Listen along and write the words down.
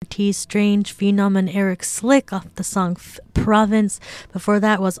T, Strange, Phenom, and Eric Slick off the song Province. Before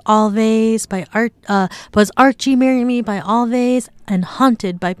that was Always by Archie, Marry Me by Always, and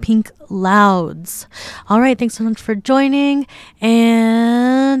Haunted by Pink Louds. All right, thanks so much for joining,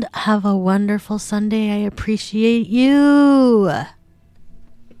 and have a wonderful Sunday. I appreciate you.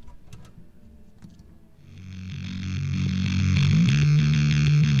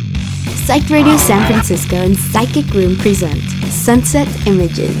 Psych Radio San Francisco and Psychic Room present Sunset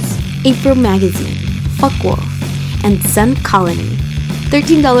Images, April Magazine, Fuckwolf, and Sun Colony.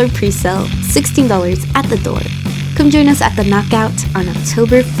 $13 pre-sale, $16 at the door. Come join us at the Knockout on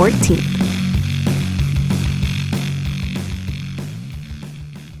October 14th.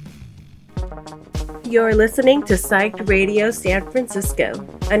 You're listening to Psyched Radio San Francisco,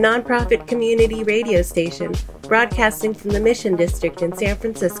 a nonprofit community radio station broadcasting from the Mission District in San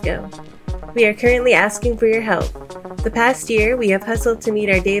Francisco. We are currently asking for your help. The past year, we have hustled to meet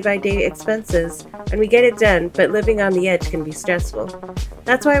our day-by-day expenses, and we get it done, but living on the edge can be stressful.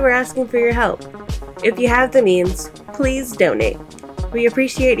 That's why we're asking for your help. If you have the means, please donate. We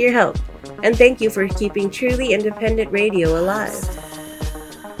appreciate your help, and thank you for keeping truly independent radio alive.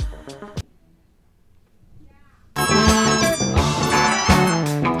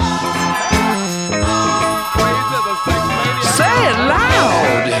 Say it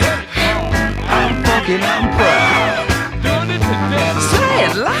loud! I'm fucking, I'm proud. Say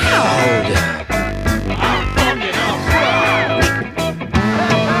it loud! I'm fucking, I'm proud.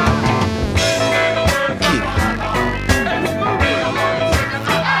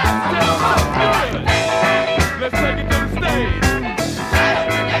 Let's take it to the stage.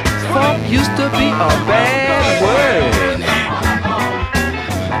 Funk used to be a bad word,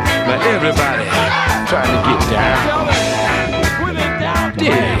 but everybody trying to get down.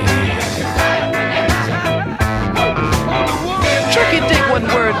 Tricky Dick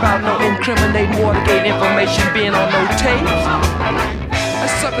wasn't worried about no incriminating Watergate information being on no tapes. That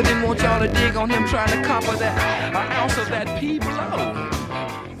sucker didn't want y'all to dig on him trying to copper that an ounce of that pea blow.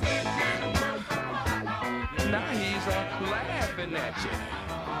 Now he's laughing at you.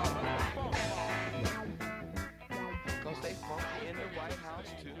 'Cause they funky in the White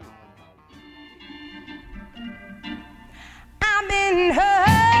House too. I've been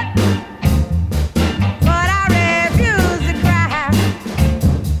hurt, but I refuse to cry.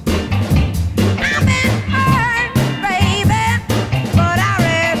 I've been hurt, baby, but I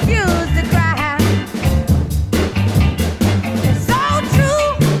refuse to cry. It's so true,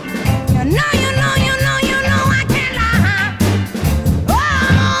 you know I can't lie. Oh,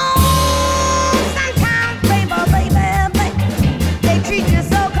 sometimes, baby, they treat you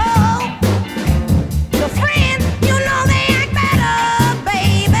so cold. Your friends, you know they act better.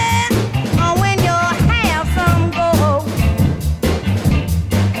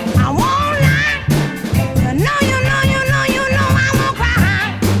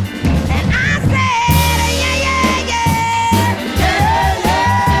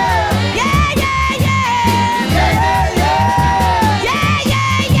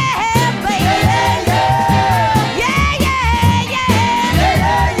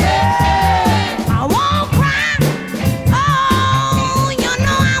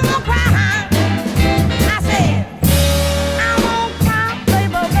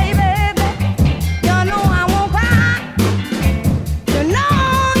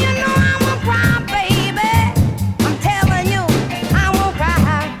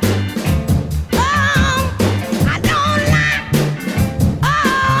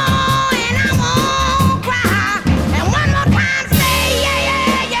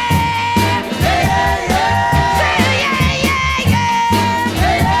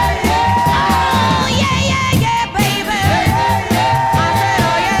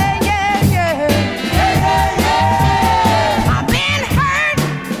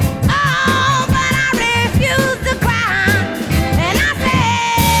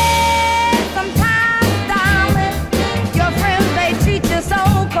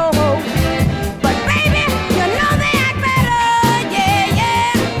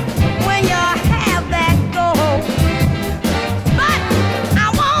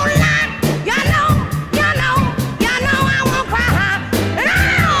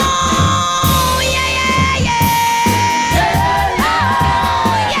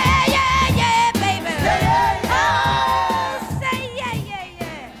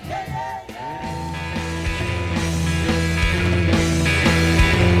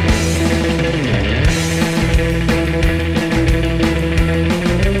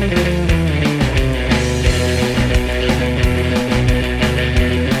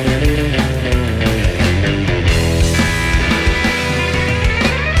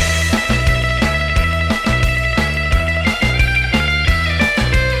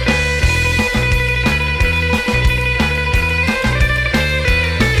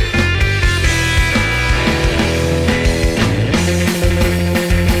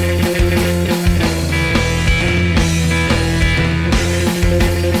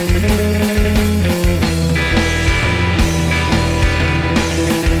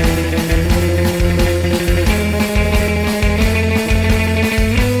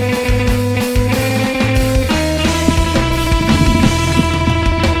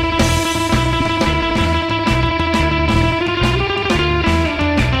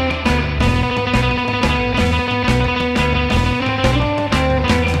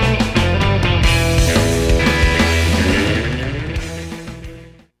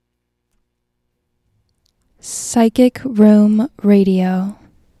 Psychic Room Radio.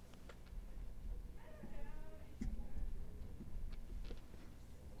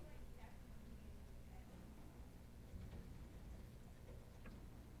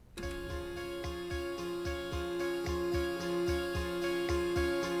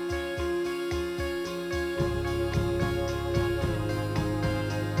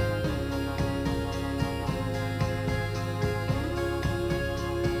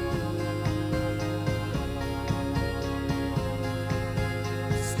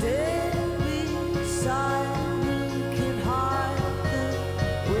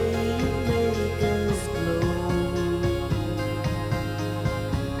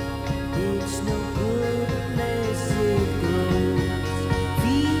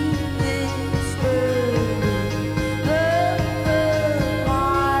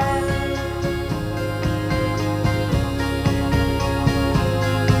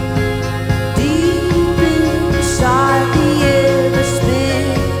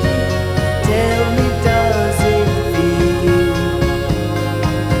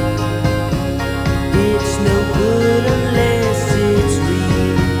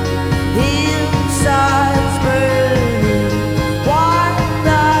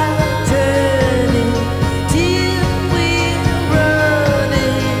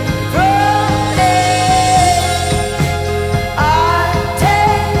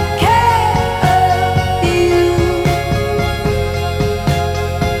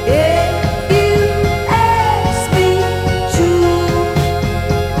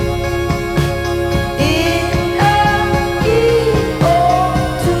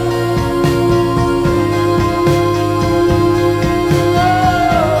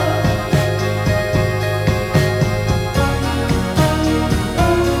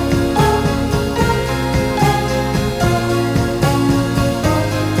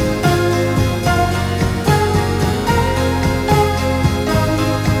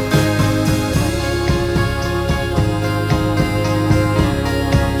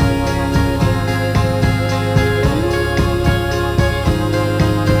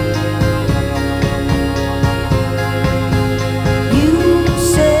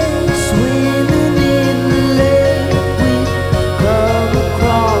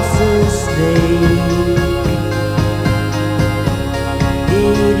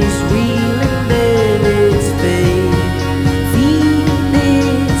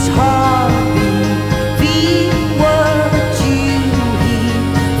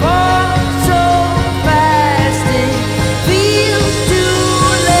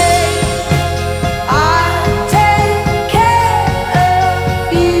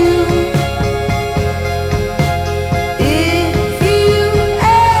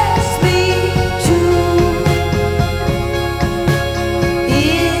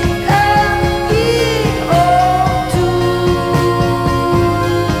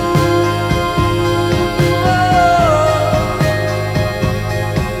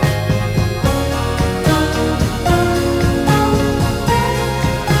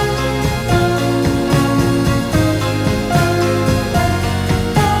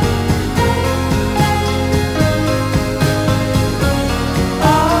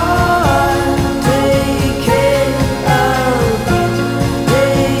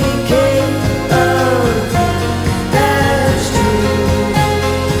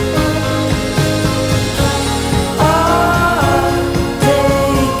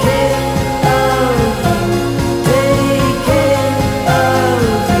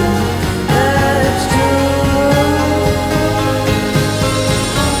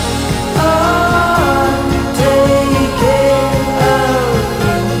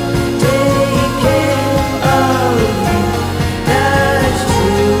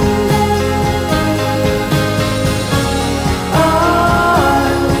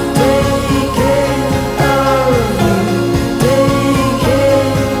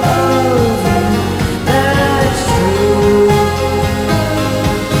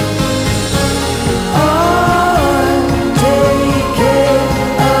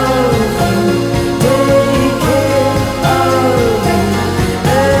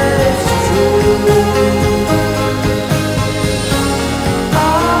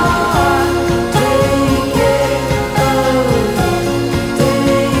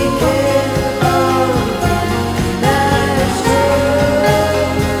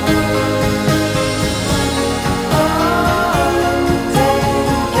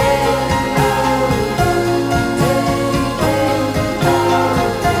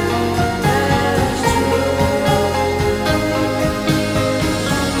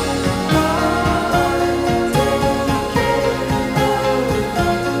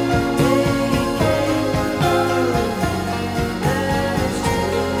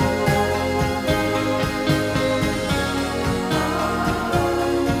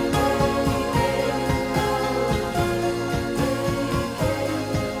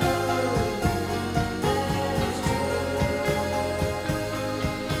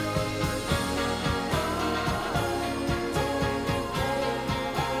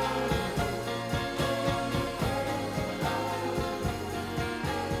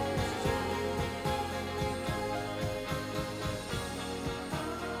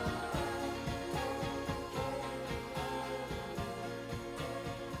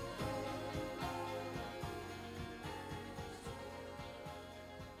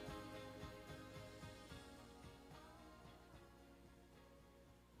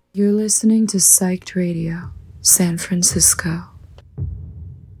 You're listening to Psyched Radio, San Francisco.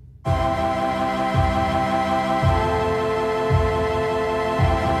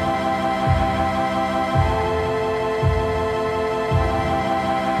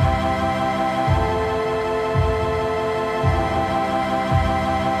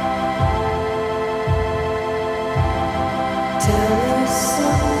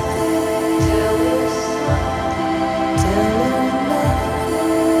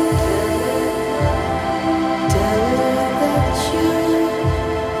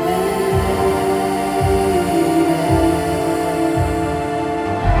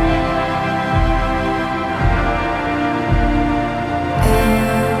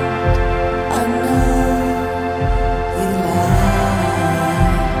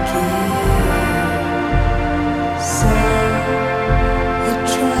 So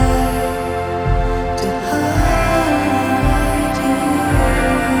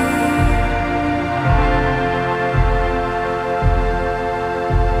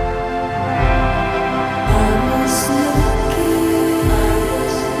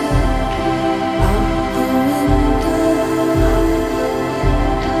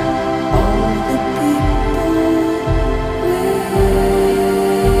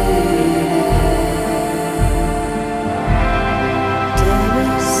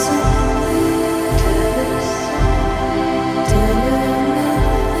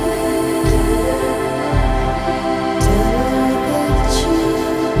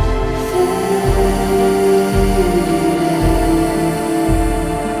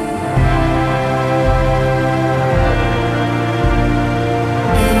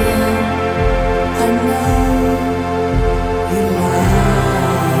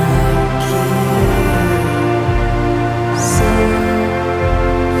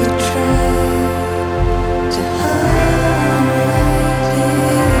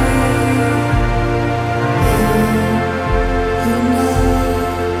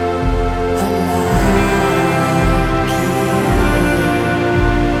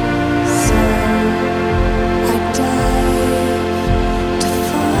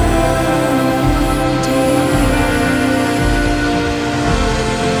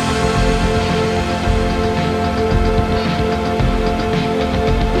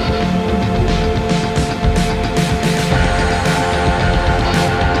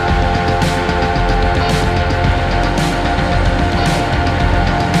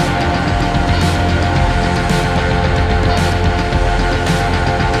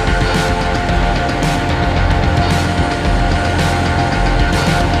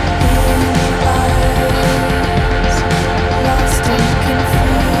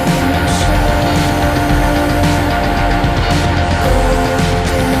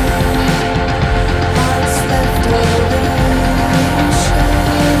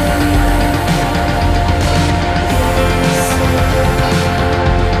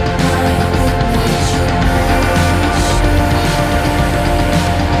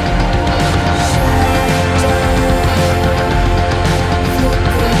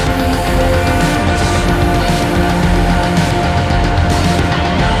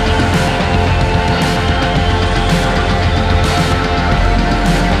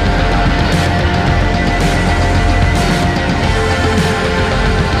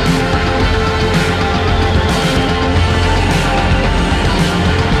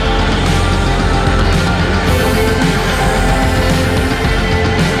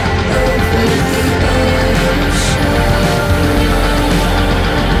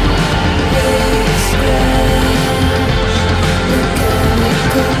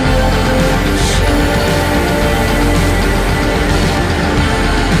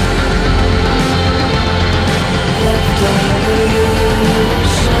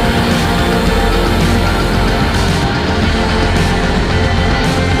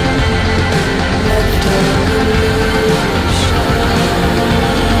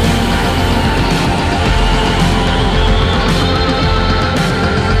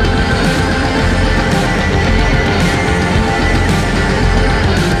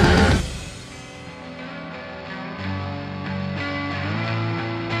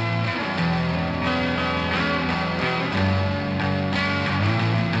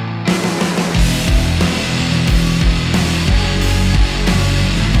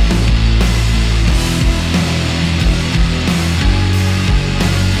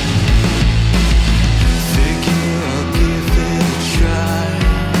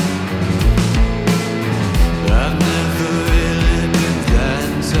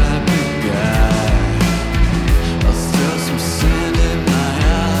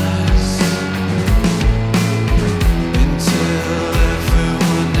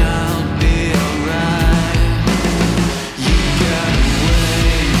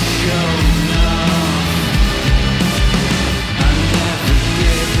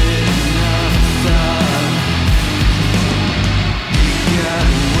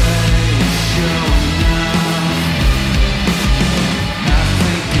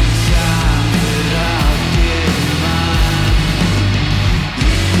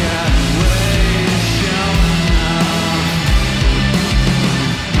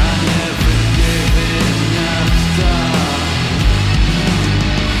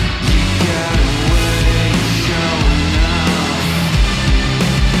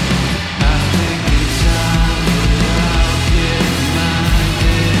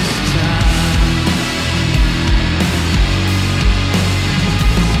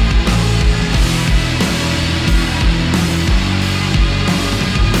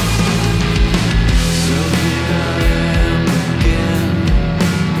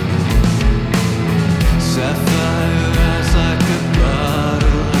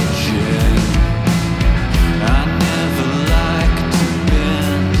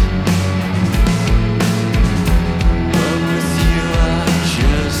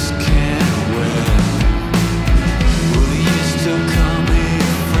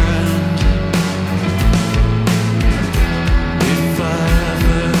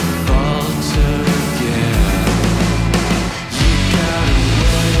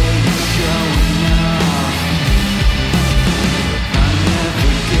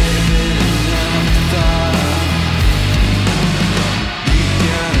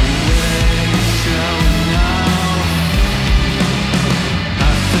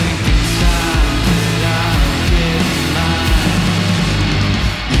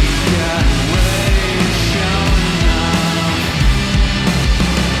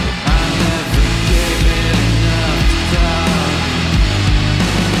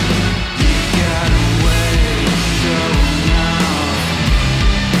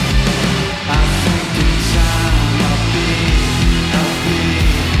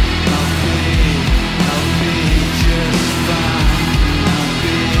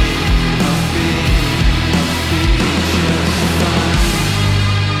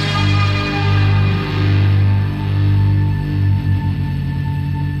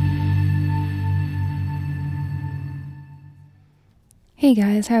Hey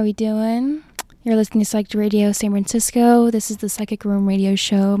guys, how we doing? You're listening to Psyched Radio San Francisco. This is the Psychic Room Radio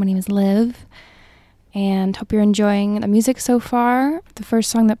Show. My name is Liv, and hope you're enjoying the music so far. The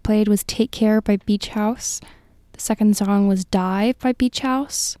first song that played was Take Care by Beach House. The second song was Dive by Beach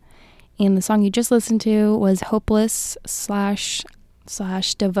House. And the song you just listened to was Hopeless /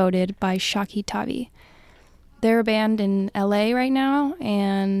 Devoted by Shaki Tavi. They're a band in LA right now,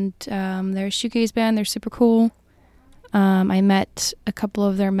 and they're a shoegaze band. They're super cool. I met a couple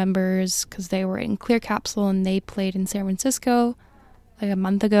of their members because they were in Clear Capsule and they played in San Francisco like a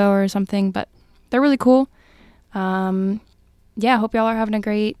month ago or something, but they're really cool. Yeah, hope y'all are having a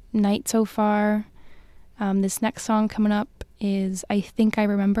great night so far. This next song coming up is I Think I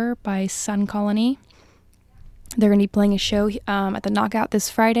Remember by Sun Colony. They're going to be playing a show at the Knockout this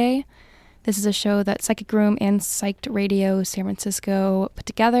Friday. This is a show that Psychic Room and Psyched Radio San Francisco put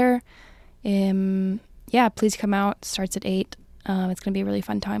together. Yeah, please come out. Starts at 8. It's going to be a really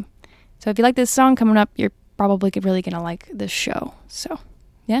fun time. So if you like this song coming up, you're probably really going to like this show. So,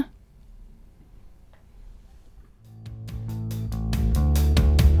 yeah.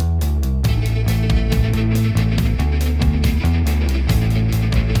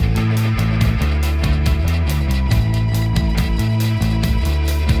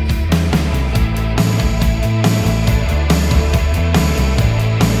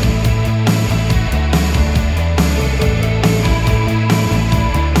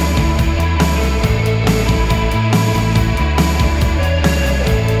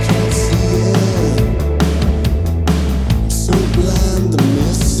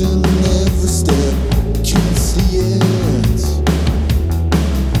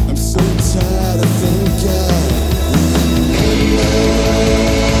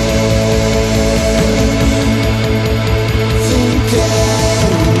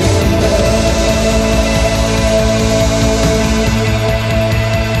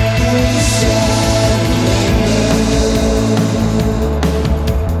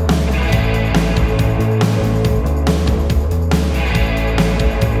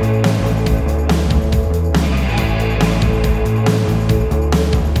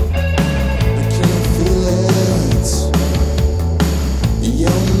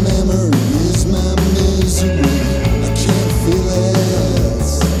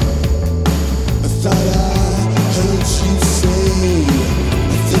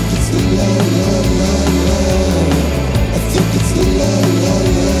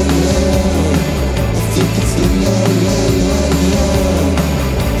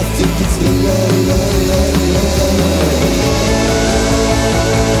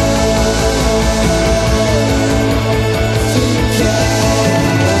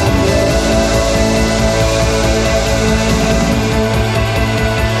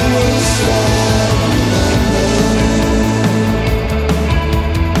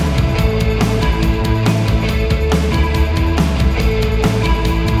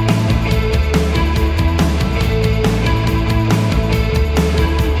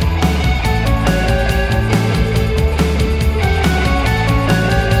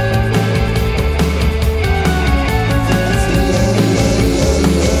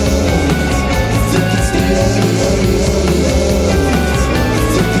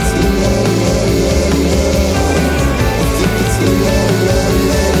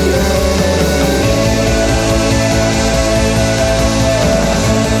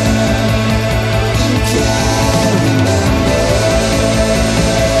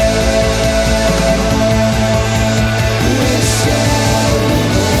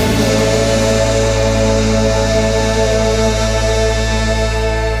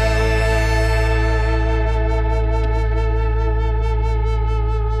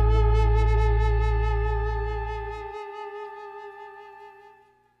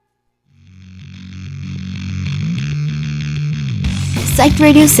 Psyched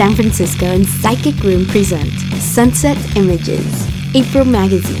Radio San Francisco and Psychic Room present Sunset Images, April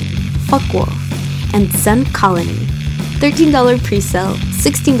Magazine, Fuckwolf, and Sun Colony. $13 pre-sale,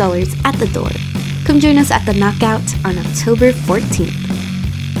 $16 at the door. Come join us at the Knockout on October 14th.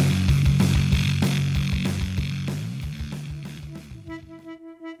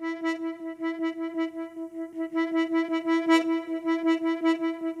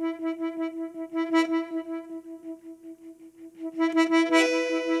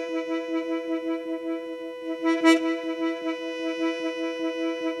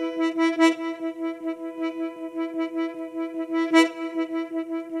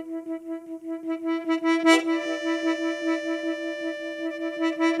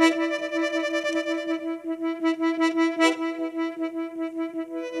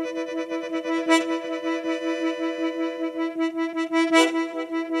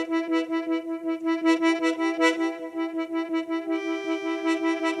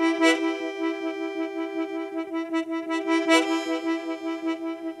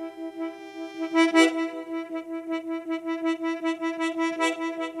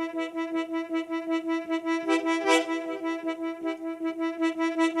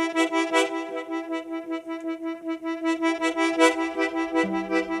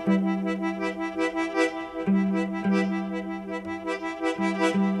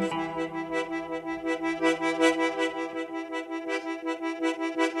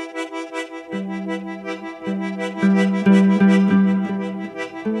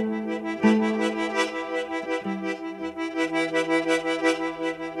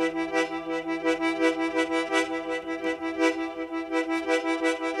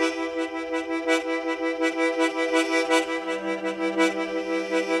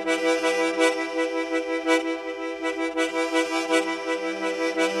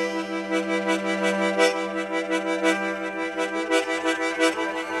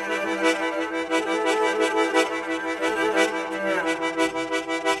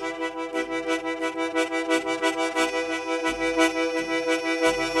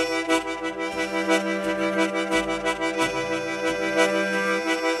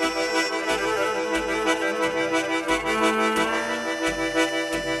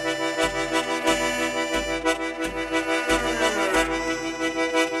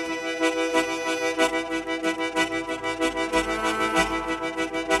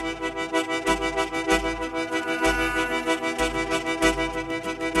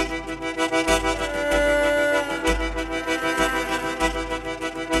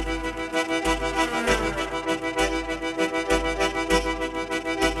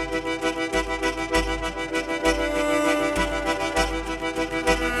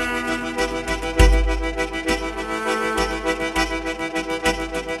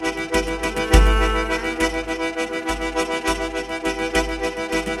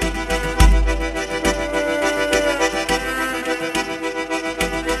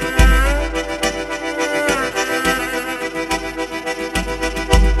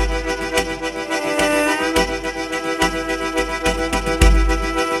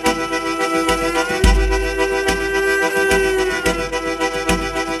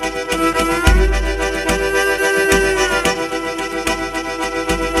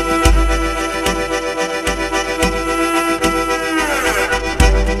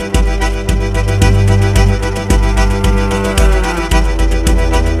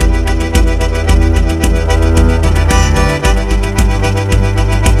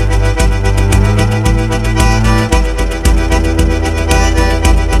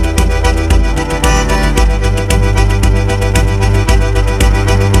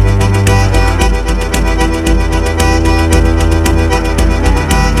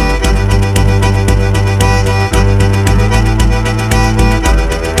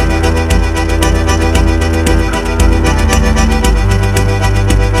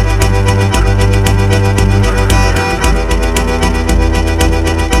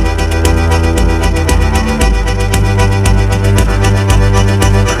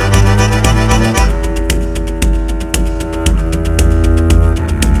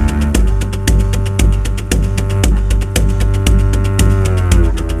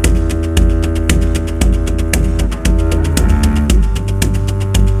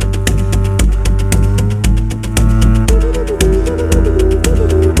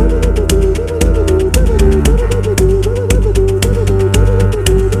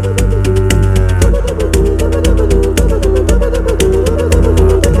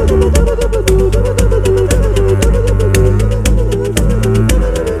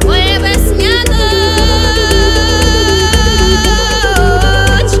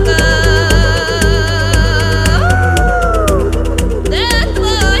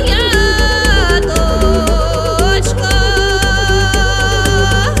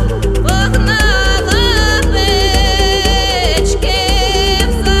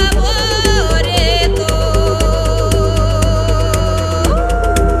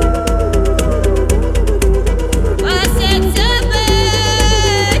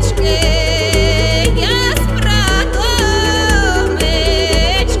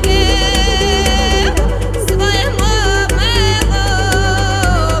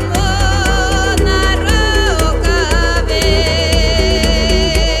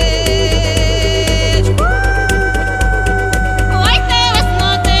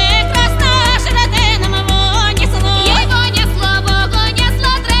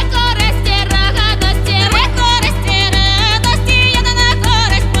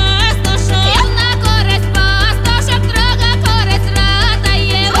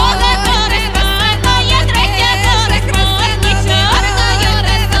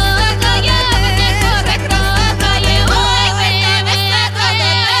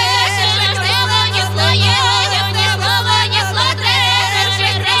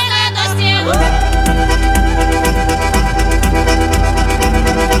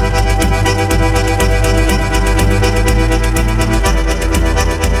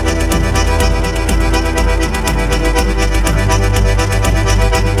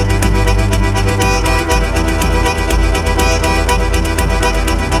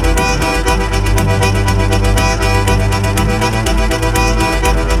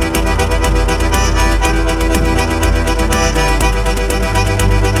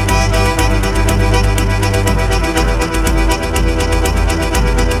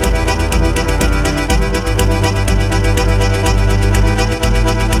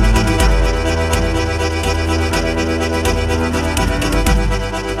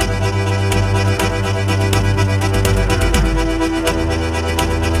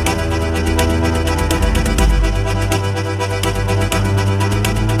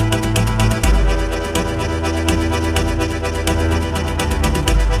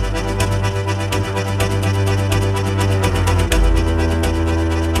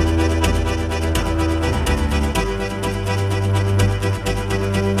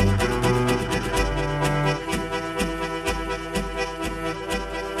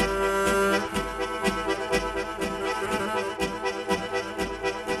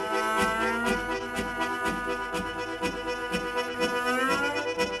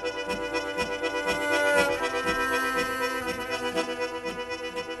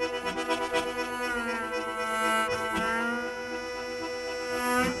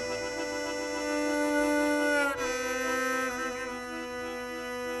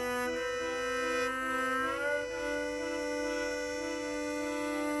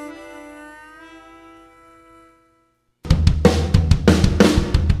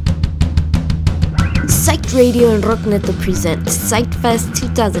 Psyched Radio and Rockneto present Psyched Fest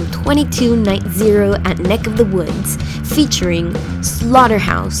 2022 Night Zero at Neck of the Woods, featuring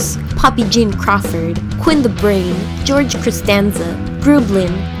Slaughterhouse, Poppy Jean Crawford, Quinn the Brain, George Costanza,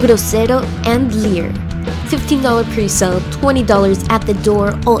 Grublin, Grosero, and Lear. $15 pre-sale, $20 at the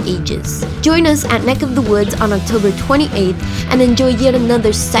door, all ages. Join us at Neck of the Woods on October 28th and enjoy yet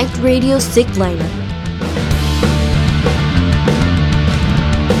another Psyched Radio sick lineup.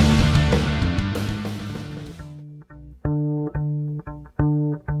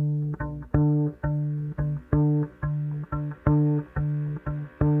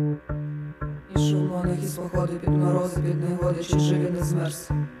 Походи під морози, під негоди, чи живі не змерз.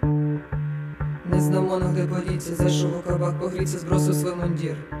 Не знамо, де подіться, зайшов у кабак, погріться, збросив свій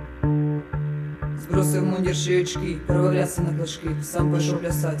мундір. Збросив мундір, шиючки, перевалявся на клашки. Сам пішов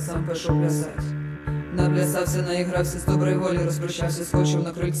плясать, сам пішов плясать. Наплясався, наігрався, з доброї волі розпрощався, скочив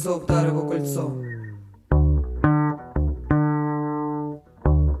на крильцо, вдарив у кольцо.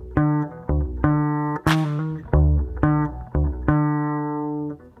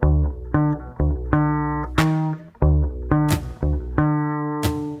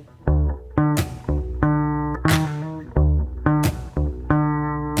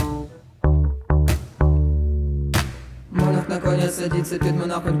 Садится під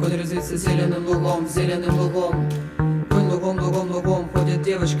монахонь, конь резвится зеленым лугом, зеленым лугом. Конь лугом, лугом, лугом, ходят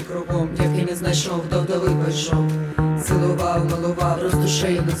девочки кругом. Дівки не знайшов, до вдови пішов. Цілував, милував,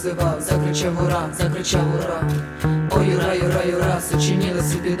 роздушею називав. Закричав ура, закричав ура. Ой, юра, юра, юра,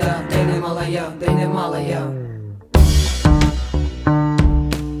 сочинилась і біда. Дай не мала я, дай не мала я.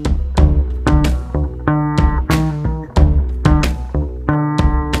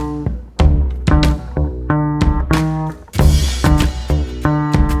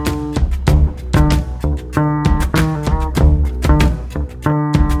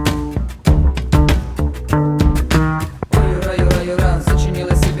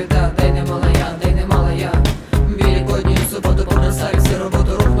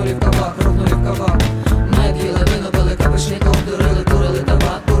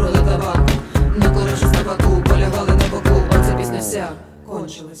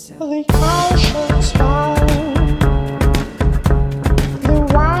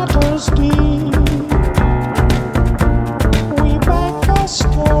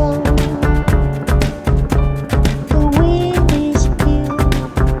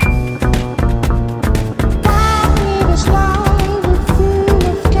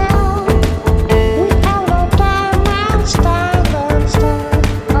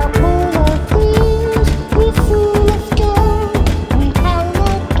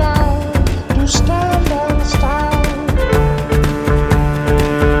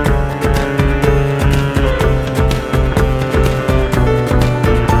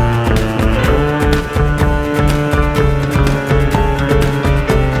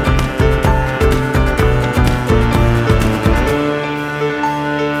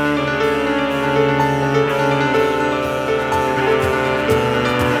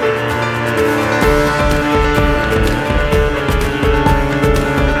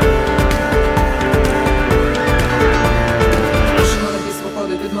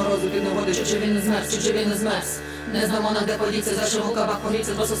 Не знамо, де подіться, зайшов у кабак,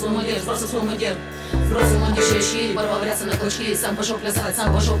 погріться, збросив свій мундір, збросив свій мундір. Збросив мундір, шиючки, порвавляться на клочки, сам пішов плясать,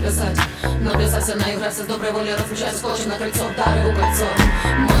 сам пішов плясать. Наплясався, наігрався, з доброї волі розпочався, скочив на крильцо, вдарив у кольцо.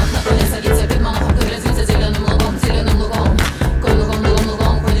 Монах на коні садиться, під монахом резвиться зеленим лугом, зеленим лугом. Конь лугом, лугом,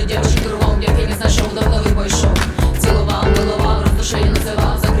 лугом, ходять дівчинки кругом, який не знайшов, до вдови пішов. Цілував, милував, роздушею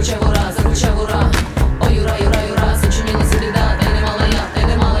називав, закричав ура, закричав ура. Ой, юра, юра, юра, сочинилась біда, дай не мала я, дай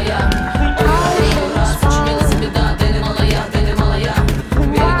не мала я. Ой, юра, юра, юра, сочинилась біда, дай не мала я, дай не мала я.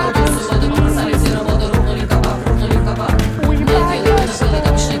 Великую суботу побросали всі роботу, рухнули в кабак, рухнули в кабак. Наділи, напили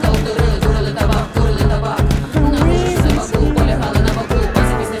капішника, обдурили, курили табак, курили табак. Напружився баку, полягали на боку,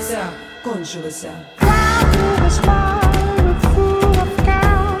 база пісня вся кончилася. Fly through the sky.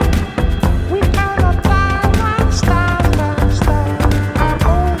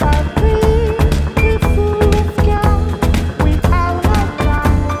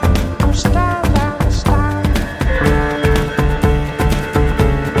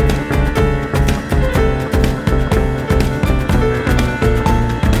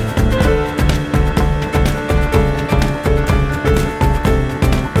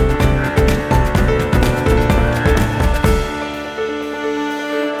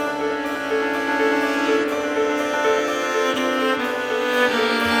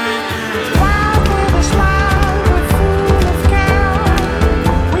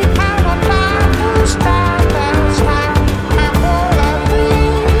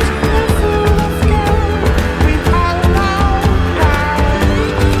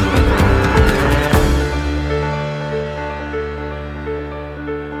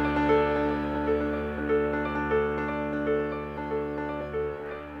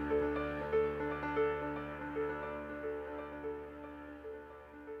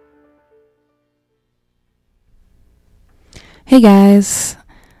 Hey guys,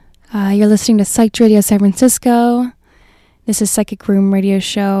 you're listening to Psyched Radio San Francisco. This is Psychic Room Radio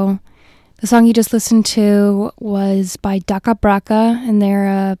Show. The song you just listened to was by Daka Braka, and they're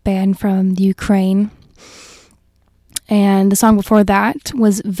a band from the Ukraine. And the song before that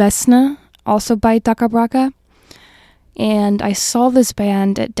was Vesna, also by Daka Braka. And I saw this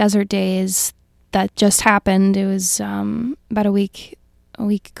band at Desert Days that just happened. It was about a week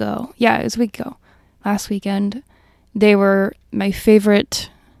ago. Yeah, it was a week ago, last weekend. They were my favorite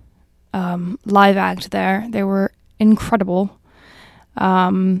live act there. They were incredible.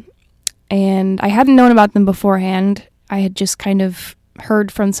 And I hadn't known about them beforehand. I had just kind of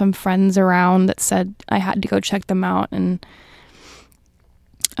heard from some friends around that said I had to go check them out. And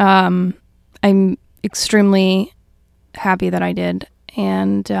I'm extremely happy that I did.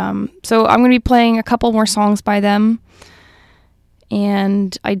 And so I'm going to be playing a couple more songs by them.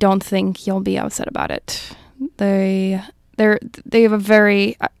 And I don't think you'll be upset about it. They have a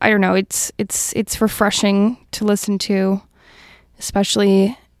very, I don't know, it's refreshing to listen to,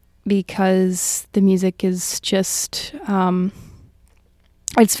 especially because the music is just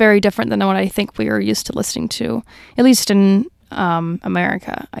it's very different than what I think we are used to listening to, at least in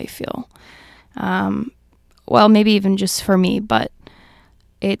America, I feel. Well, maybe even just for me, but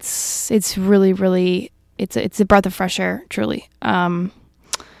it's really, really, it's a breath of fresh air, truly.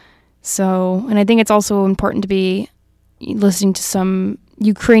 So, and I think it's also important to be listening to some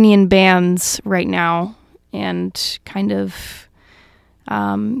Ukrainian bands right now and kind of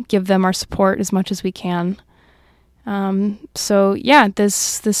give them our support as much as we can. So yeah,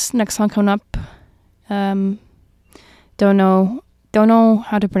 this next song coming up, don't know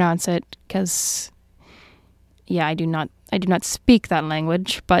how to pronounce it because yeah, I do not speak that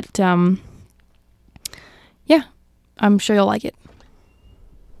language, but yeah, I'm sure you'll like it.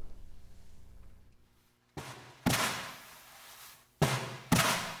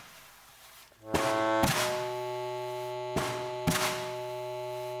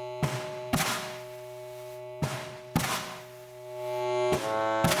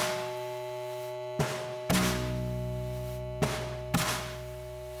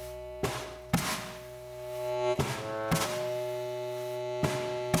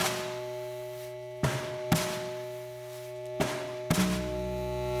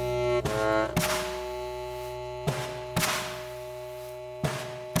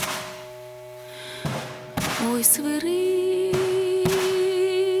 Ой, Свириду,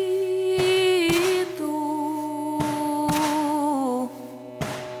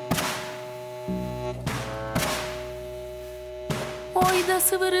 ой, да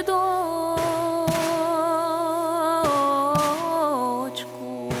Свиридочку,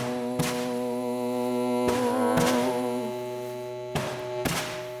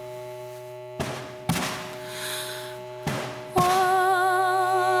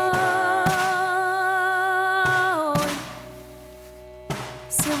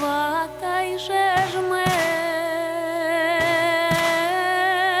 сватай же ж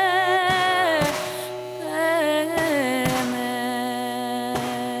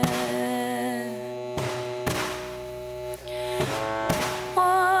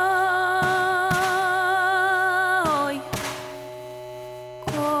ой,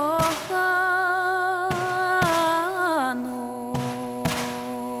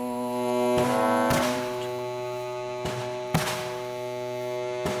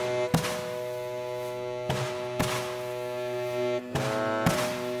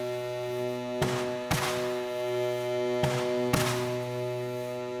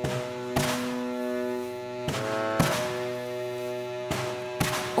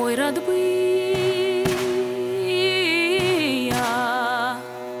 ой, рад бы я,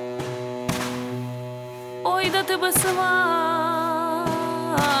 ой, да тебе сватать,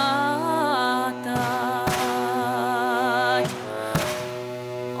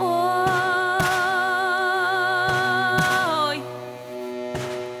 ой,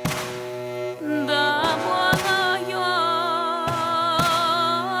 да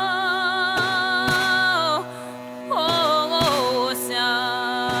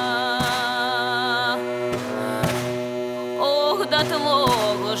ох, да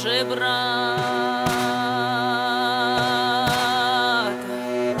твого же брата.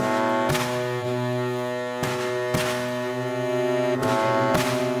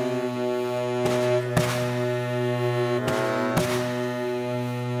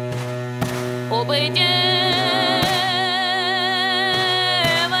 Обидєвеко,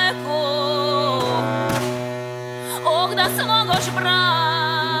 ох, да свого ж брата.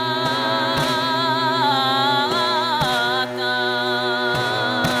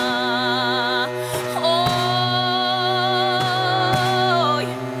 Ой,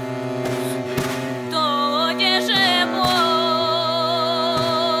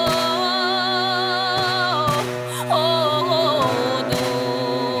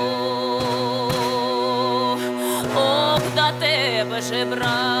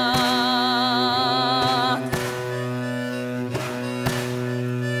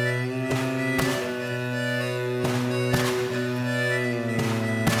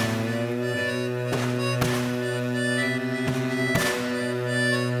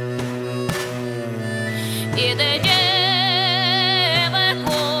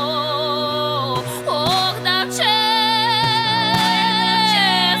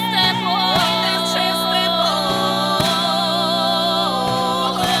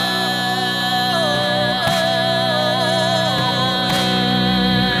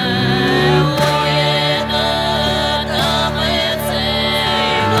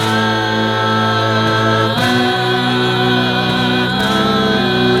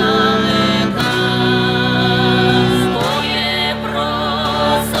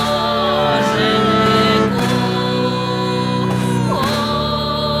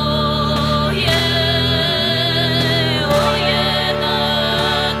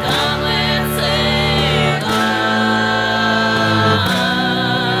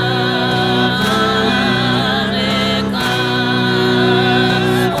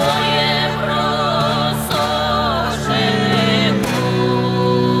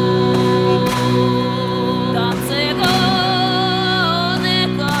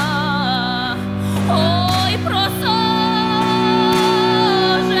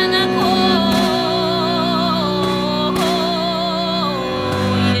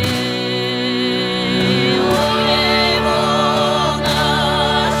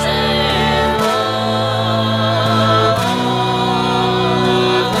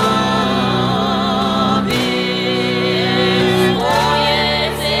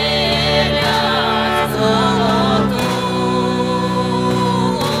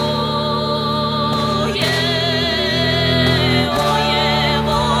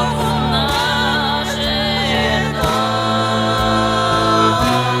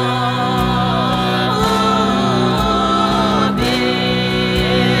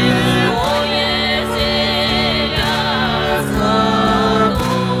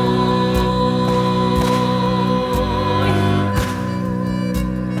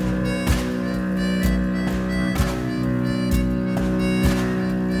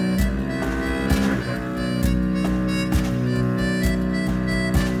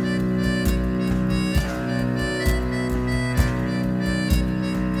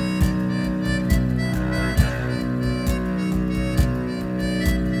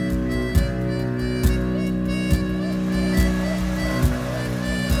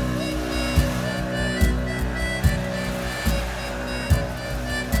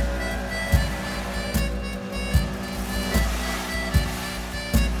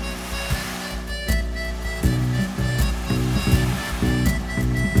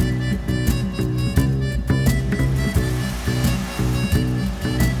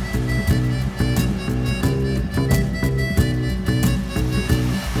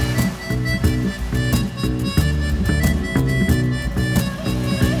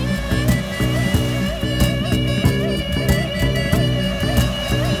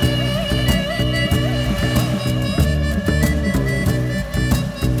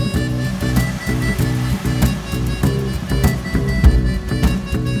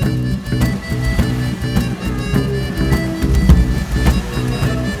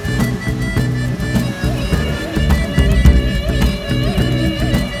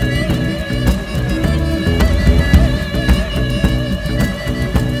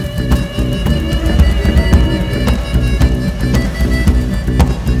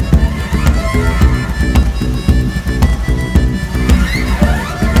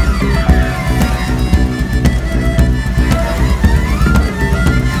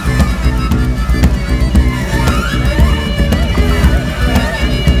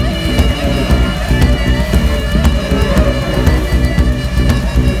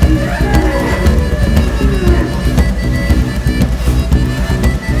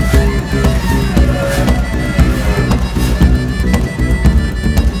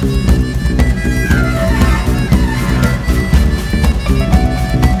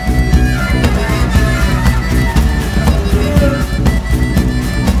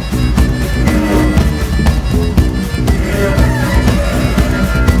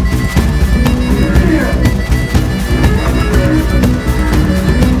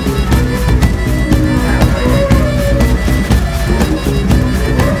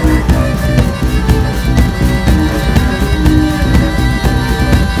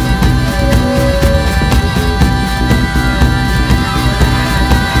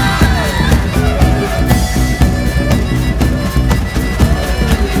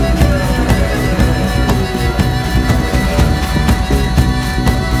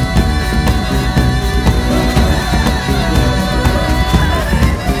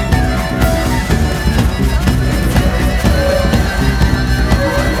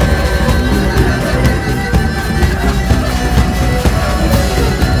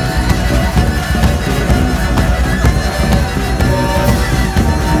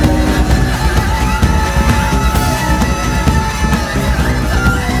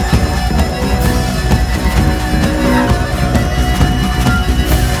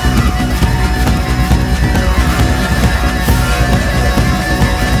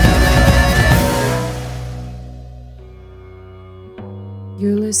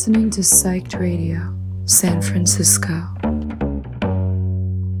 listening to Psyched Radio, San Francisco.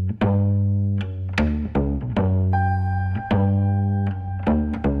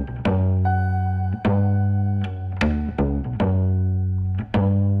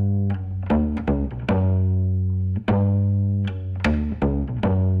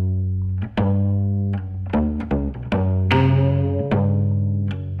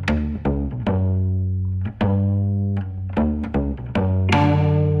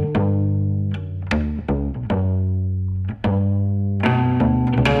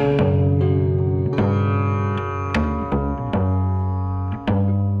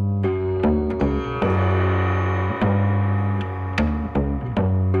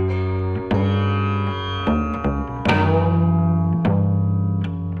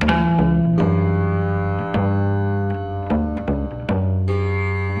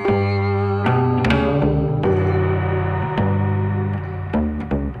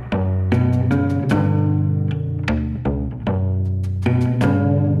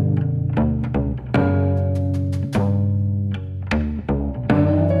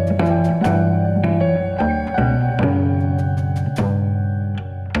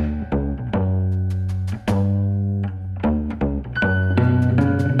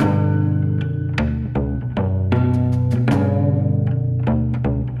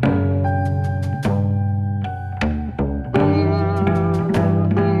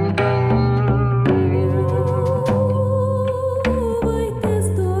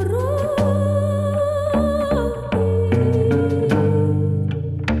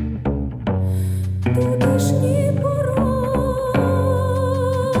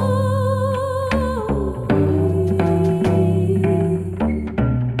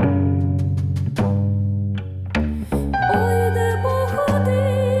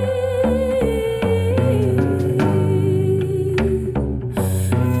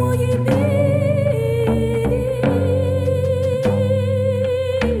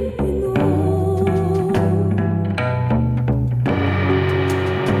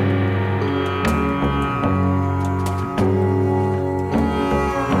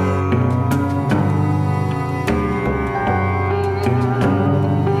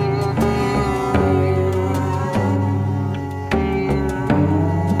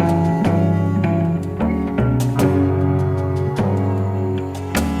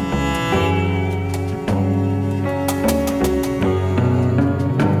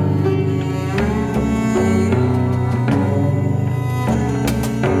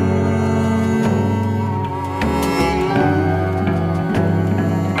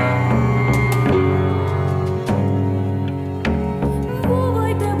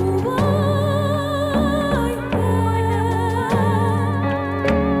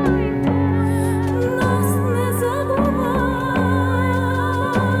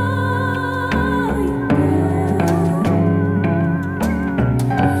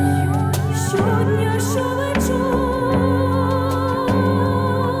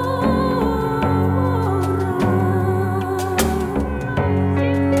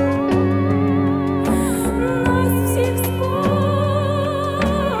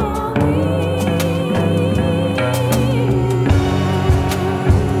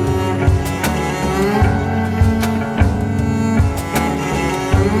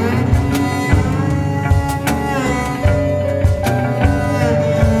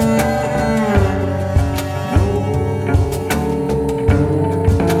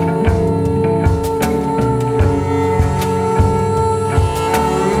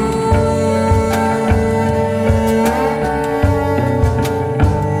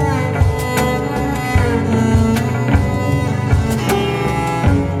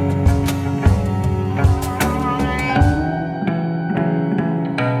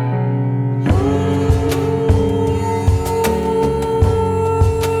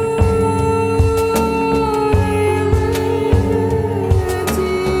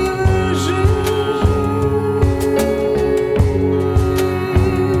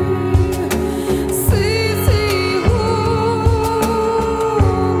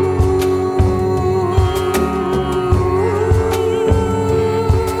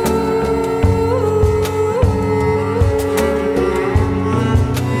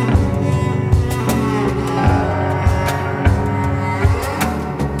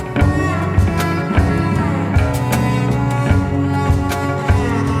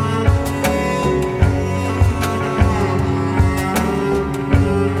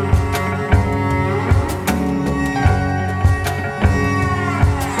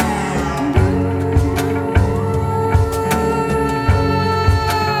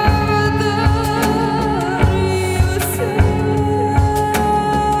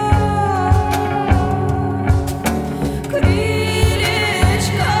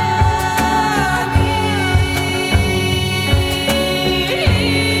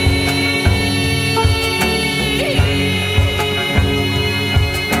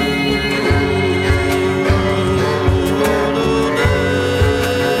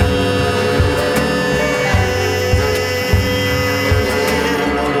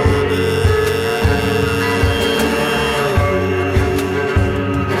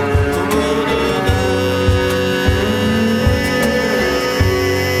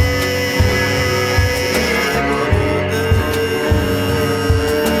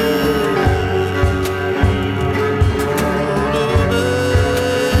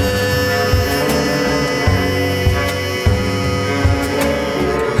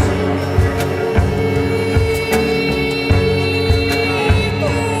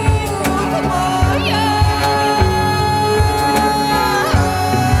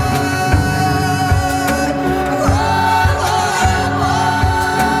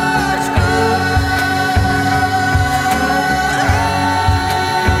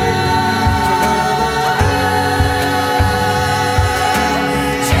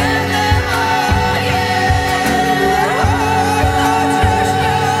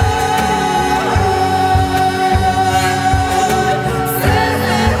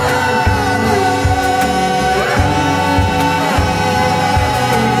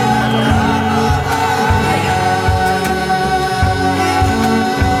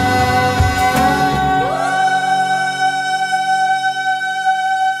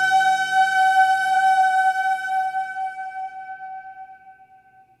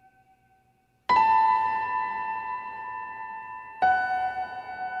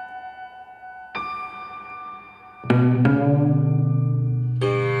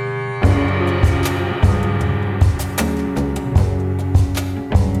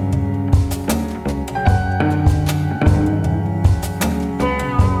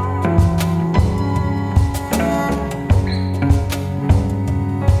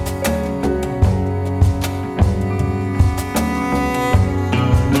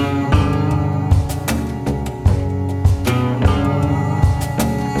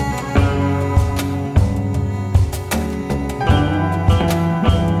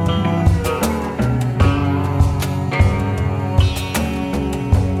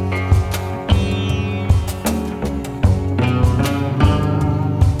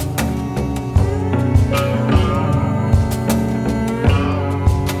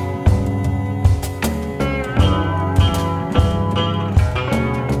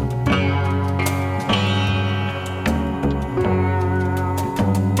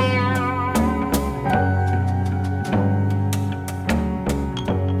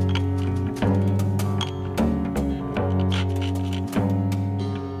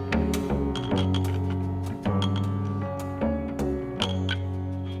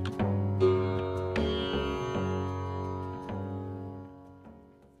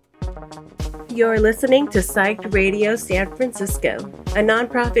 You're listening to Psyched Radio San Francisco, a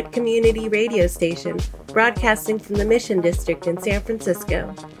nonprofit community radio station broadcasting from the Mission District in San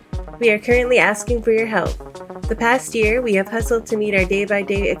Francisco. We are currently asking for your help. The past year, we have hustled to meet our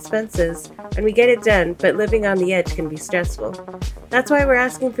day-by-day expenses, and we get it done, but living on the edge can be stressful. That's why we're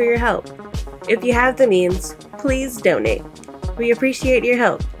asking for your help. If you have the means, please donate. We appreciate your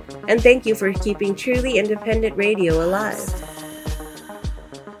help, and thank you for keeping truly independent radio alive.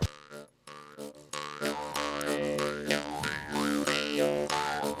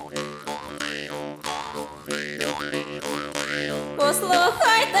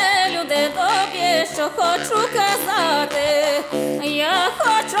 Послухайте, люди добрі, що хочу казати. Я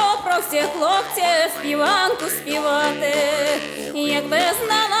хочу про всіх хлопців співанку співати. Якби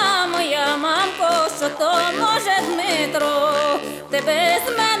знала моя мамко, що то може Дмитро, ти би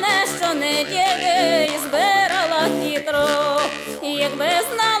з мене щонеділі збирала хитро. Якби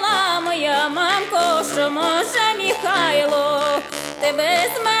знала моя мамко, що може Михайло, ти би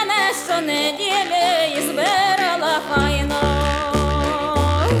з мене щонеділі збирала файно.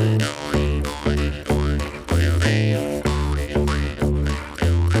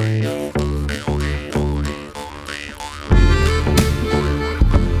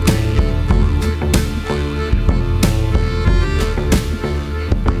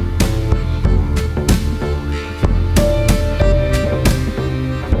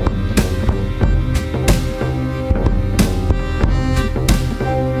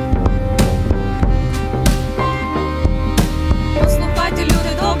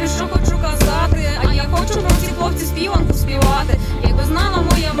 Співанку співати. Якби знала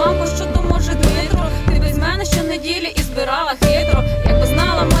моя мамка, що то може Дмитро, ти без мене щонеділі і збирала хитро. Якби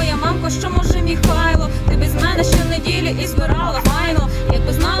знала моя мамка, що може Михайло, ти без мене щонеділі і збирала файно.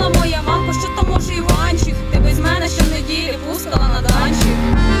 Якби знала моя мамка, що то може Іванчик, ти без мене щонеділі пускала на данчик.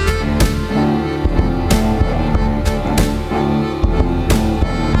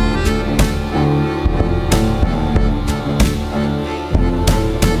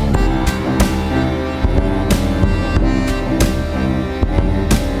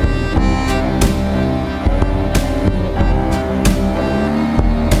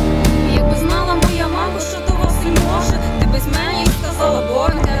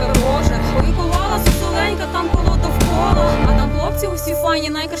 Всі файні,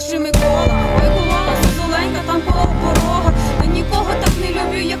 найкращі Микола. Викувала Сузоленька там коло порога. Та нікого так не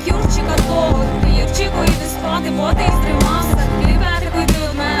люблю, як Юрчика того. Ти, Юрчико, іди спати, бо ти і стримався. Ти, Петрику, йди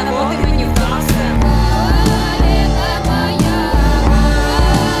від мене, бо ти мені вдався.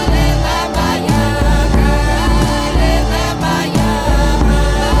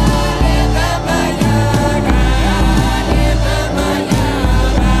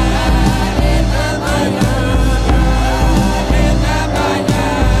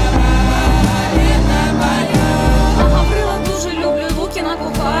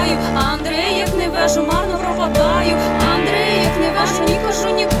 Марно пропадаю, Андрій, як не вежу, ні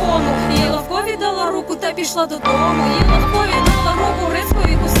кажу нікому. Їй Лавкові дала руку та пішла додому. Їй Лавкові дала руку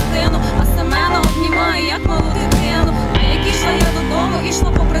Грицькові Костину, а Семена обнімаю, як малу дитину. А як ішла я додому,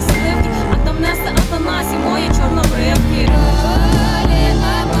 ішла попри сливки, а там несе Атанасі мої чорнобривки.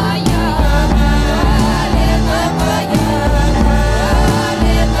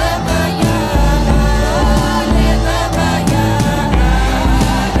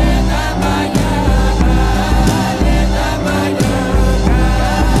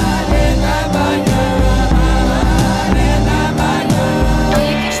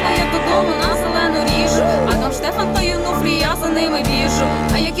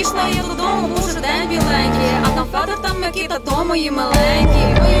 А як ішла я додому, боже, день біленький, а там Федор, там Микита, то мої миленькі.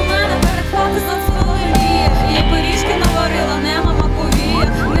 Ой, у мене перехвати зацвели, я пиріжки наварила, нема Маковія,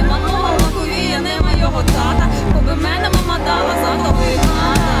 нема мого Маковія, нема його тата, коби мене мама дала за того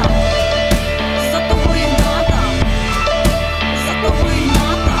Ігната, за того Ігната, за того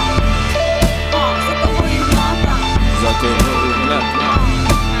Ігната, за того Ігната, за того Ігната.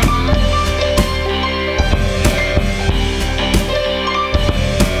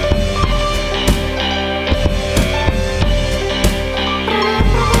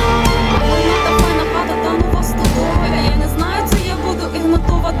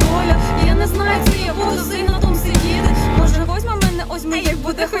 Озьми, як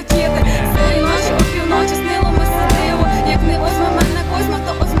буде хотіти. Цієї ночі опівночі снило ми сидило. Як не озьме мене Козьма,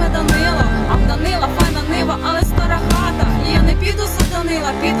 то озьме Данило. А в Данила файна нива, але стара хата. І я не піду за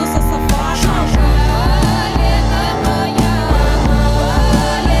Данила, піду за Сафата.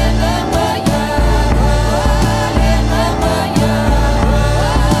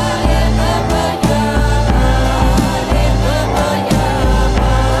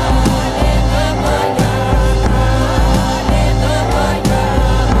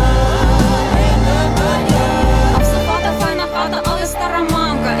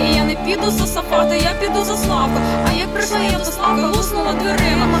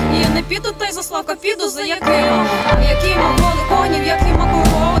 піду, та й Заславка піду за яким. Які моволи конів, які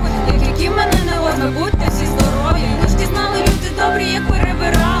макорови, які мене не возьме, будьте всі здорові. Ви ж ті знали, люди добрі, як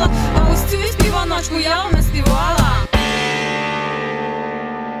перебирала, а ось цю співаночку я вам не співала.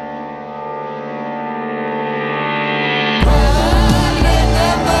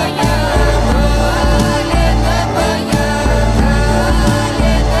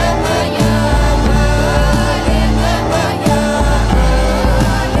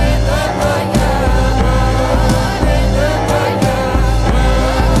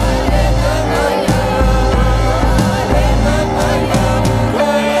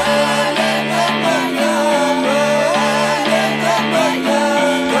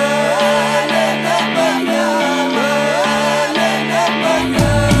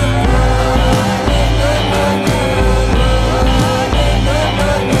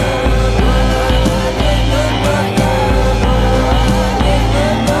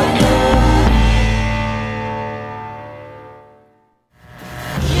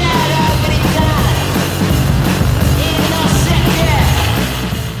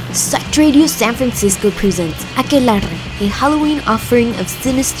 Radio San Francisco presents Aquelarre, a Halloween offering of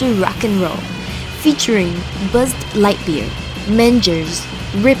sinister rock and roll, featuring Buzzed Lightbeard, Mengers,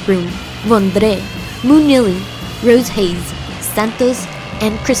 Rip Room, Vondre, Moonilly, Rose Hayes, Santos,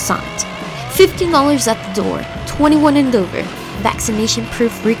 and Croissant. $15 at the door, 21 and over, vaccination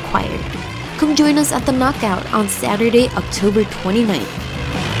proof required. Come join us at the Knockout on Saturday, October 29th.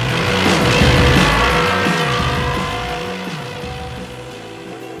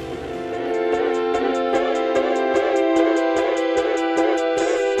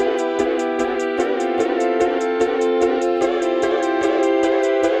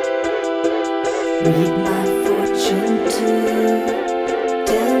 Read my fortune too.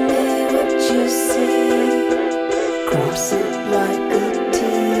 Tell me what you see. Cross it like a T.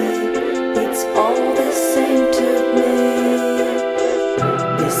 It's all the same to me.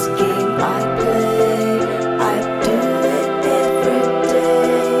 This game I play, I do it every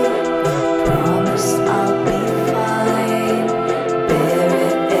day. I promise I'll be fine. Bear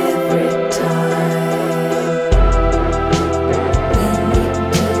it every time. When we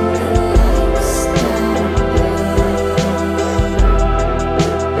turn the lights down of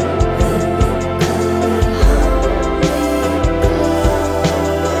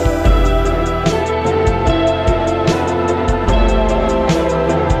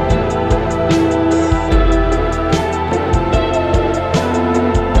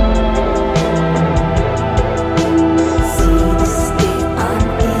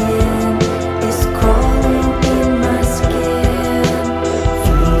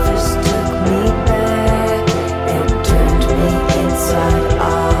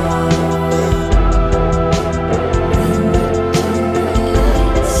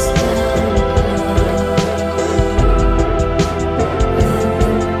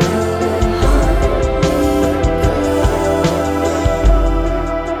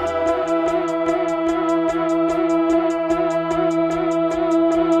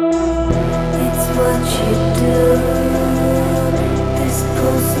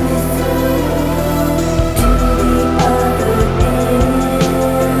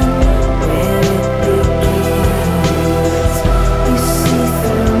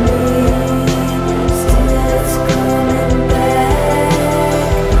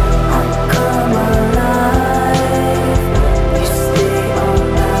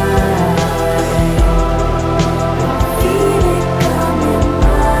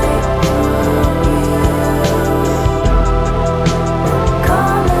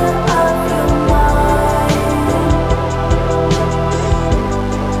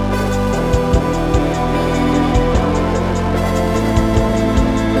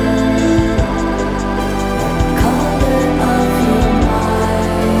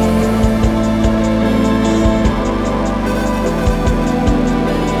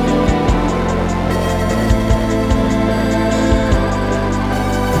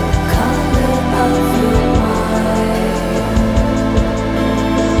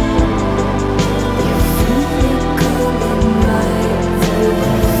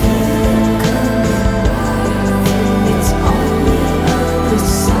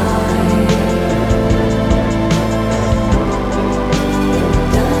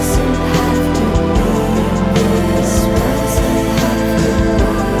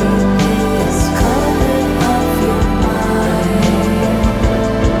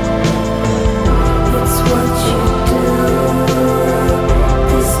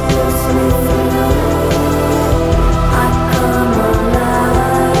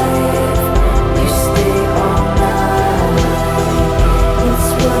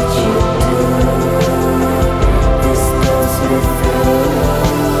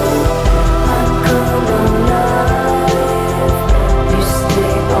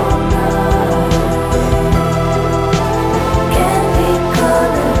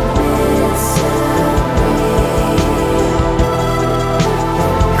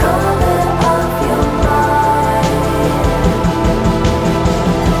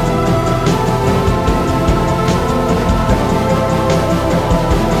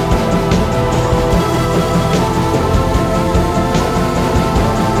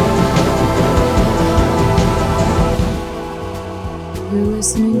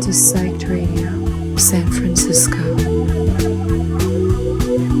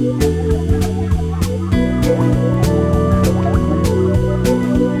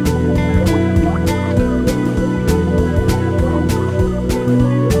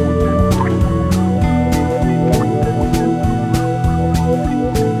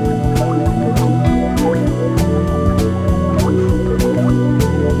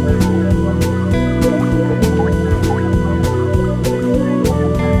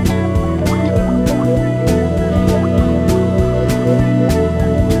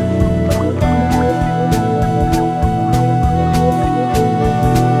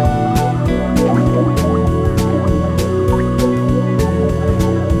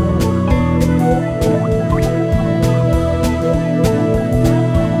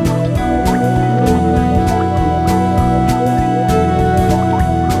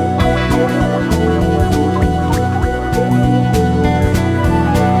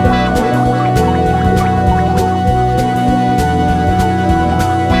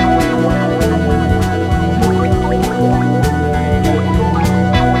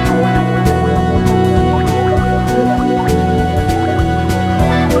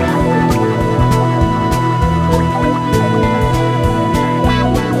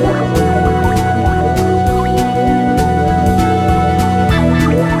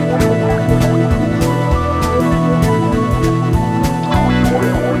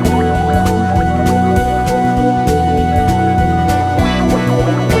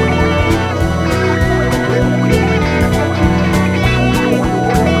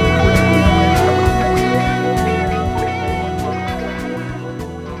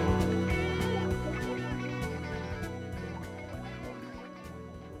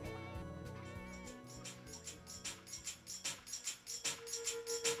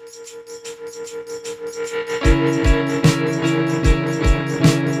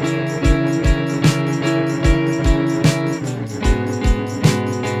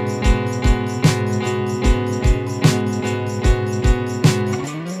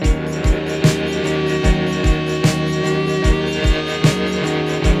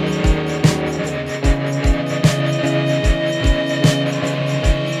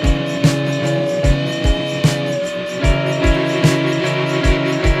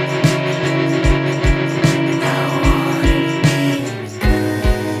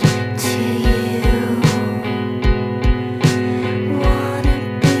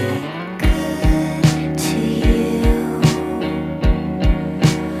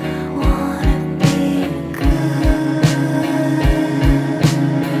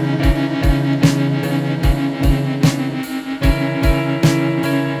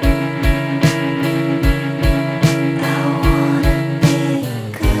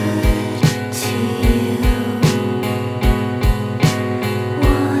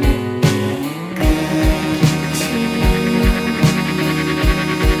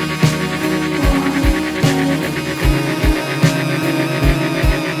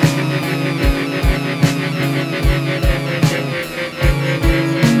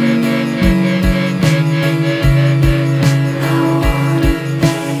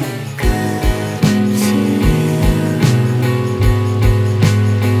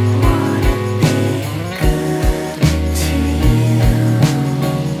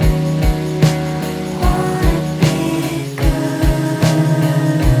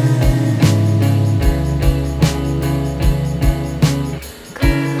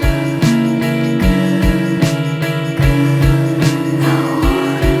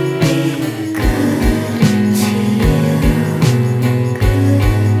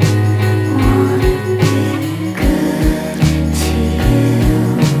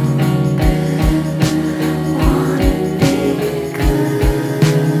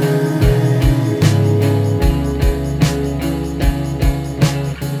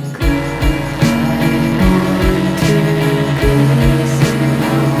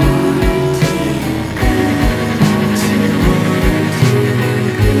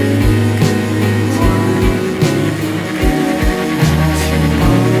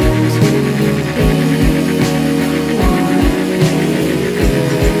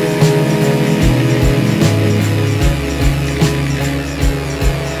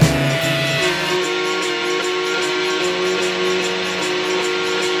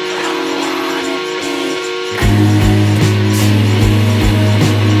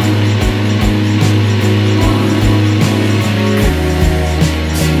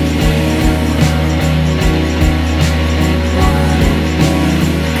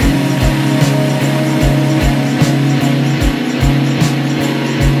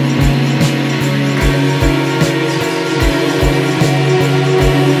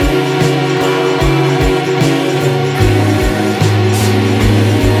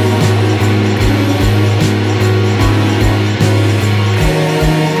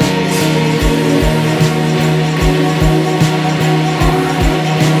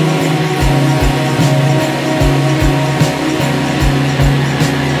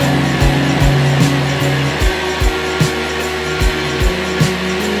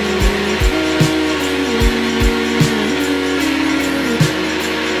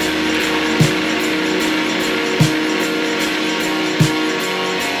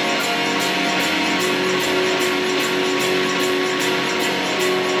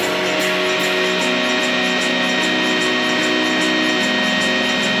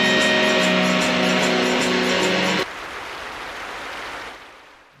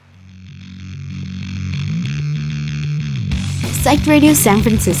Psyched Radio San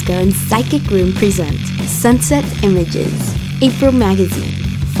Francisco and Psychic Room present Sunset Images, April Magazine,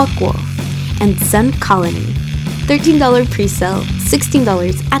 Fuckwolf, and Sun Colony. $13 pre-sale,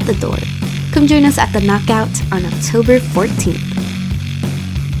 $16 at the door. Come join us at the Knockout on October 14th.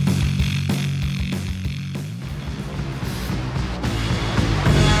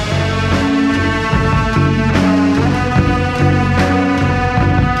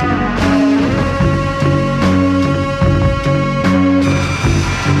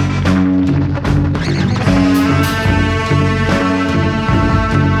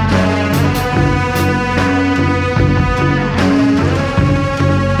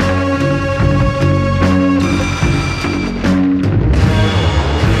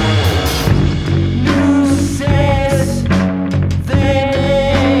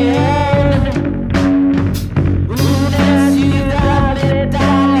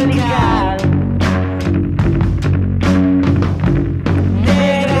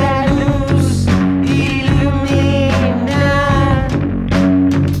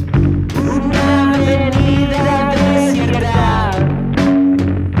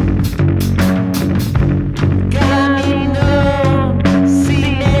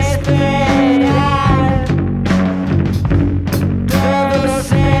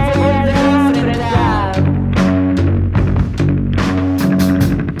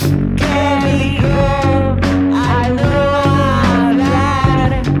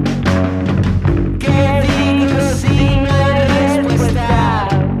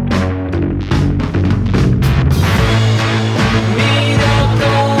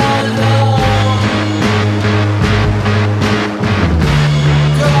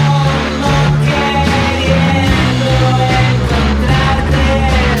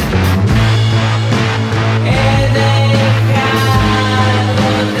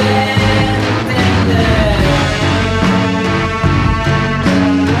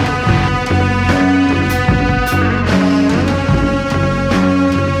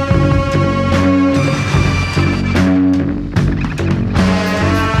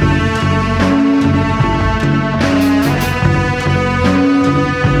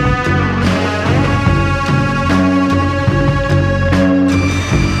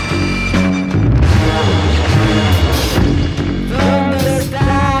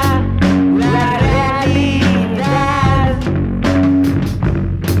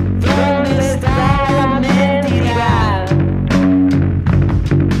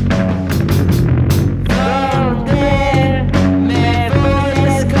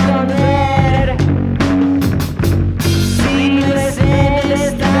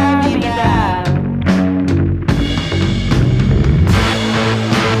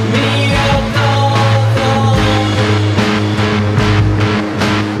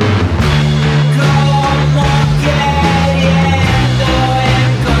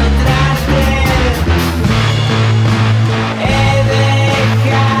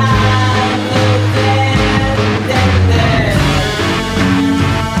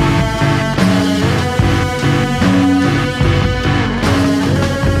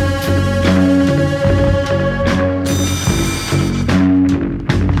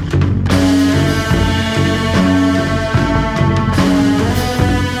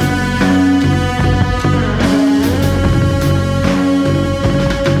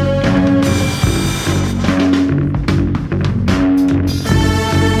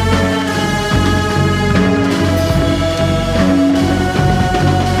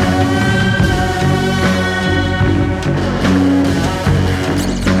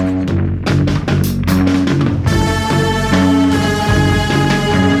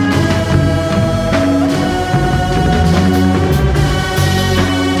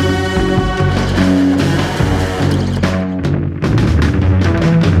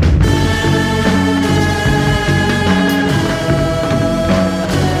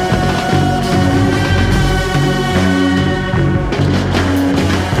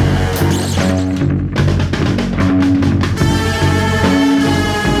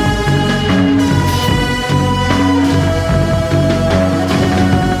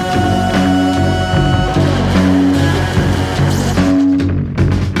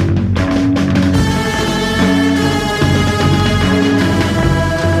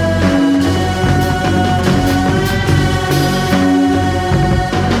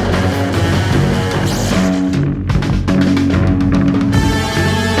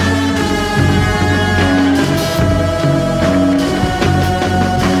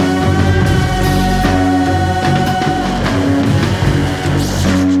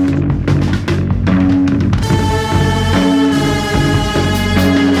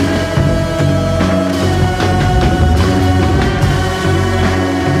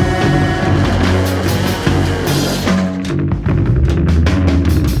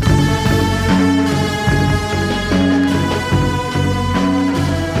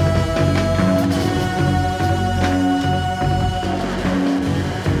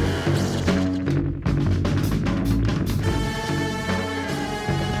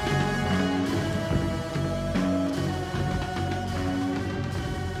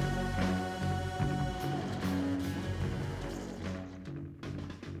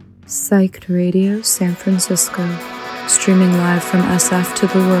 Psyched Radio San Francisco, streaming live from SF to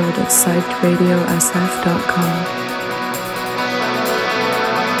the world at psychedradiosf.com.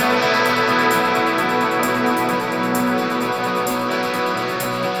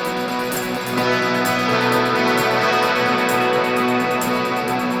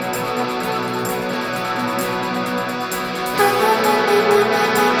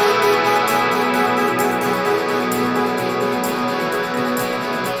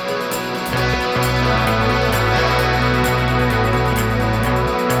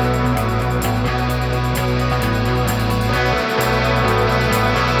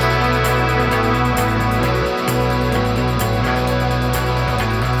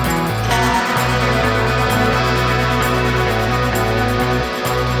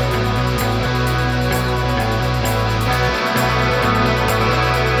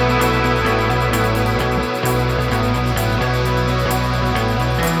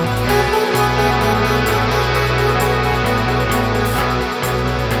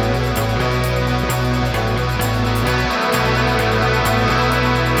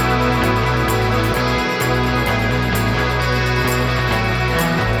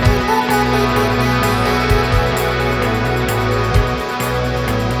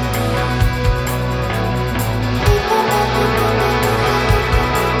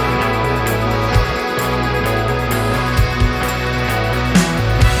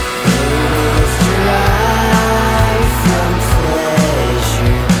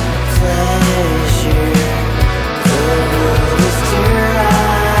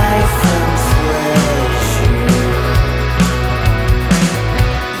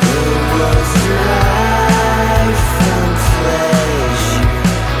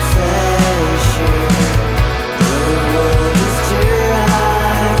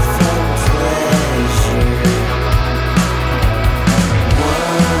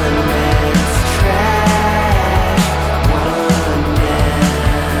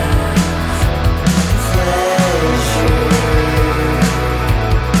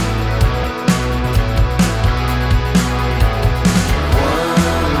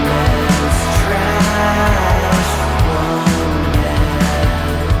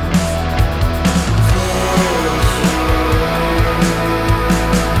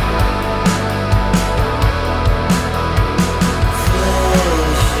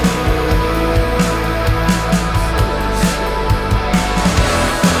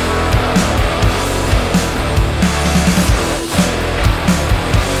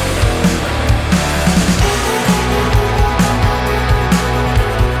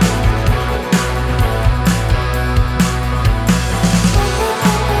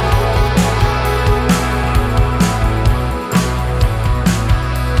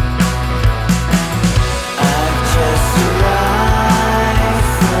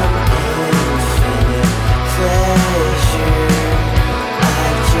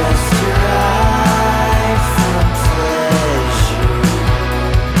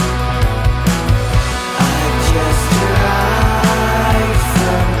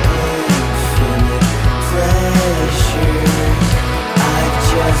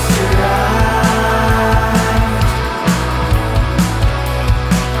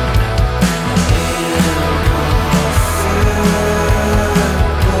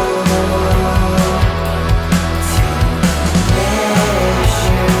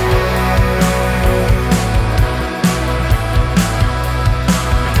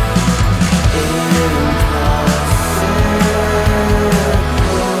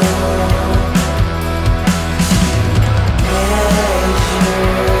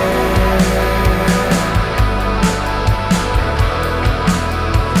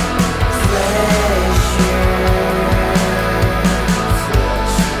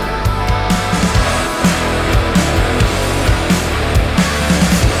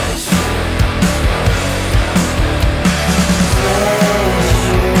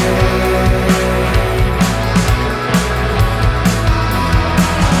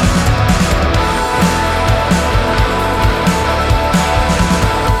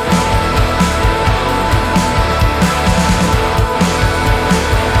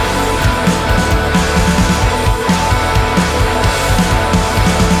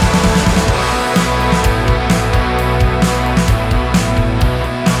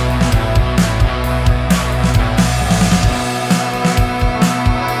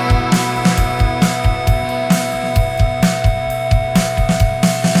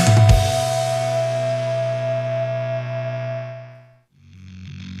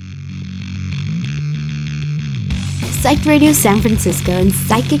 Psyched Radio San Francisco and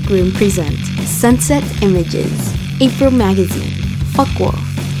Psychic Room present Sunset Images, April Magazine, Fuckwolf,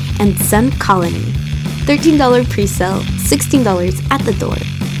 and Sun Colony. $13 pre-sale, $16 at the door.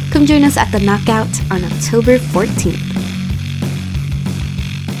 Come join us at the Knockout on October 14th.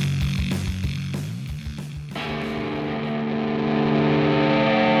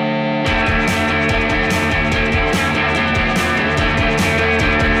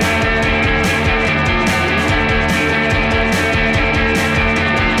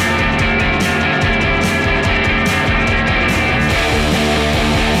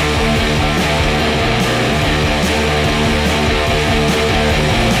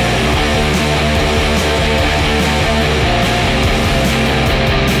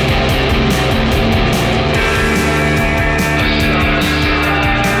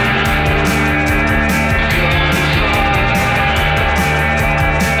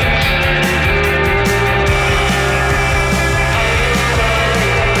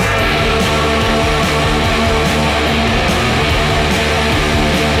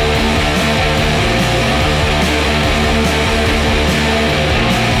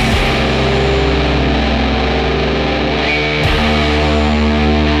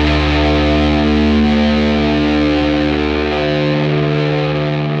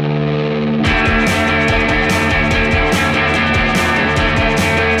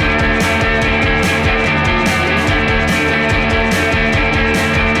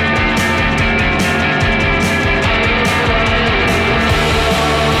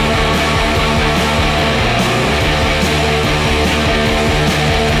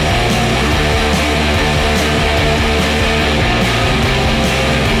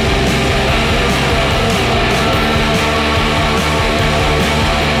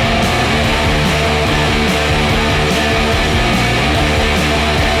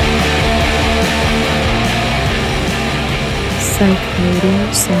 Psych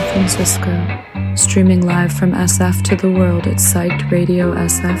Radio San Francisco, streaming live from SF to the world at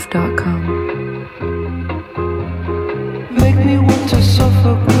psychedradiosf.com. Make me want to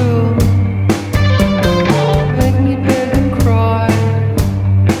suffer, girl. Make me beg and cry.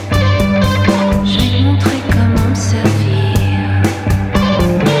 Je vais te montrer comment me servir.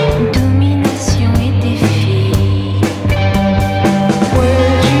 Domination et défi.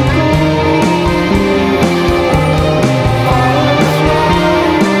 Where'd you go?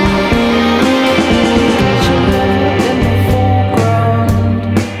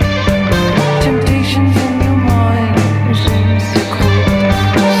 Temptations in your mind. Je ne sais quoi.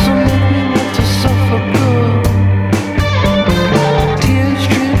 So make me want to suffer, girl. Tears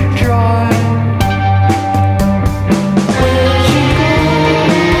drip dry. Where'd you go?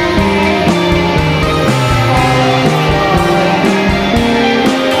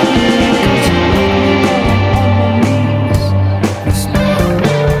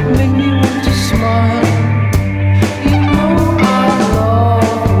 Make me want to smile. You know I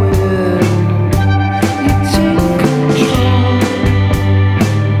love when you take control.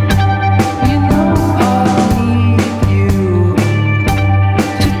 You know I need you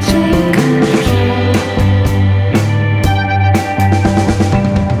to take control. So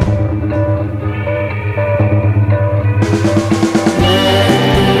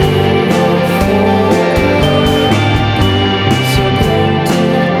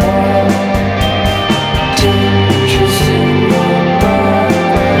painted white, dangerous in the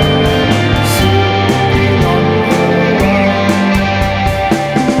background, sipping on her wine.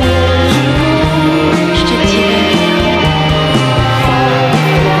 Where'd you go? Je te dirai rien.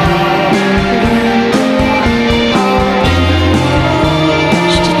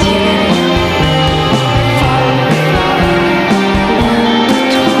 Je te dirai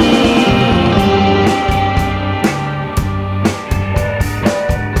rien.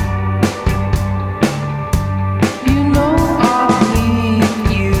 You know I need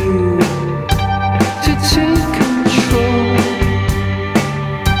you to take control.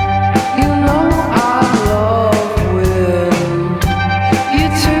 You know I love when you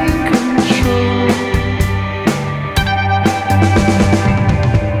take control.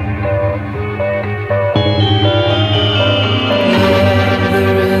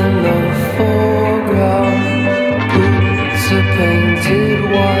 Leather in the foreground, boots are painted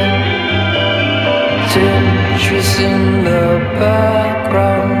white. Temptress in the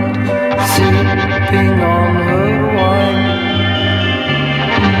background, sipping on her wine.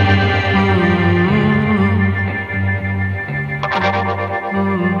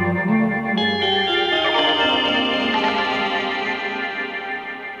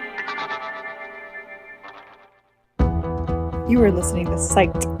 You are listening to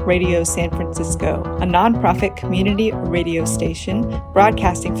Psyched Radio San Francisco, a nonprofit community radio station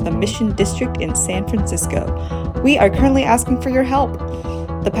broadcasting from the Mission District in San Francisco. We are currently asking for your help.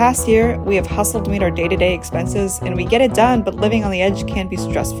 The past year, we have hustled to meet our day-to-day expenses, and we get it done, but living on the edge can be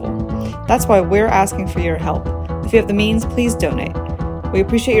stressful. That's why we're asking for your help. If you have the means, please donate. We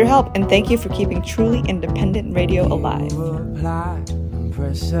appreciate your help, and thank you for keeping truly independent radio alive.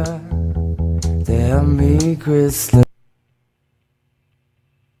 Tell me, Chris.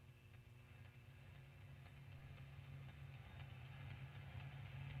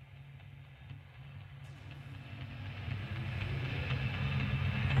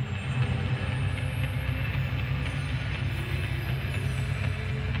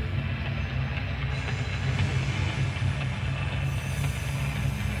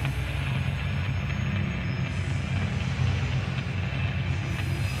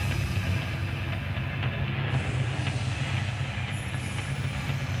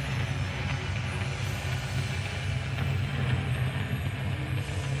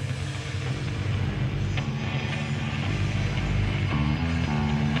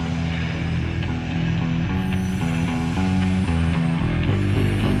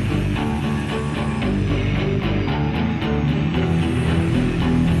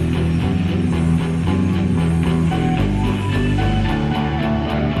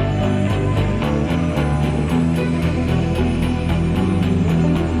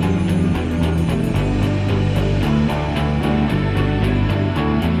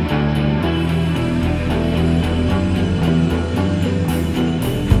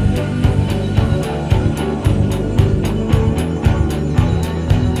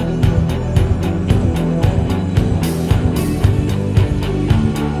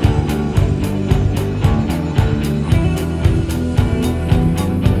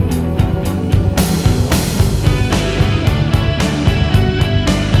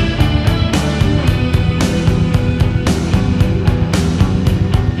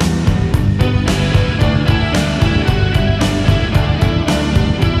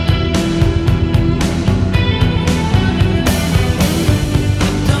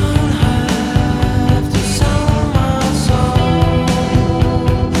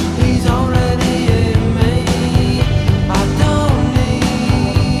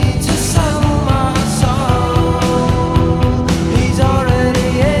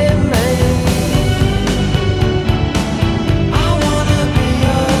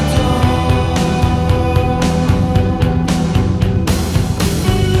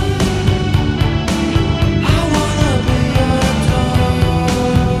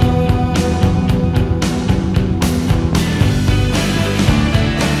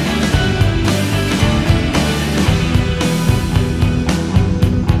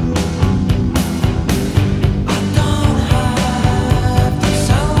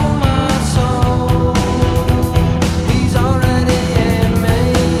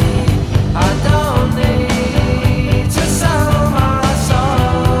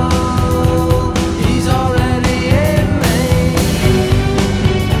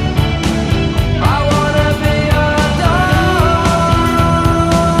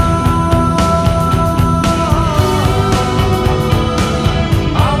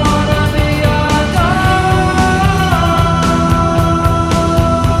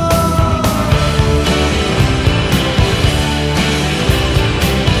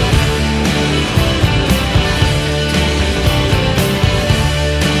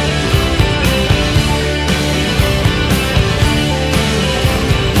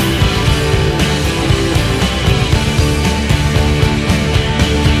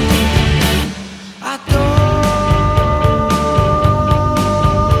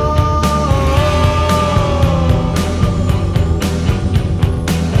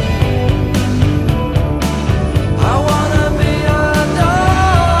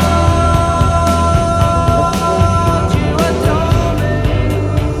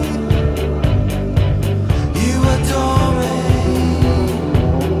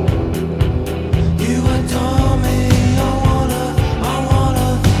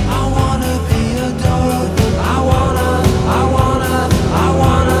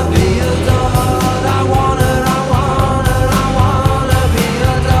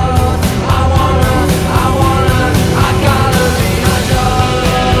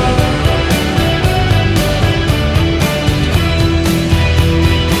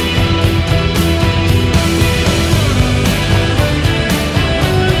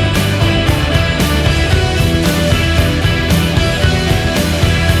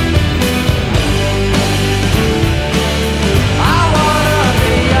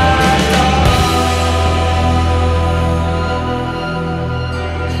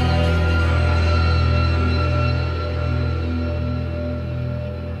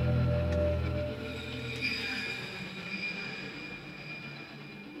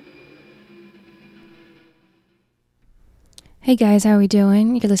 Hey guys, how are we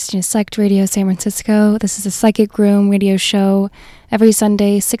doing? You're listening to Psyched Radio San Francisco. This is a Psychic Room radio show every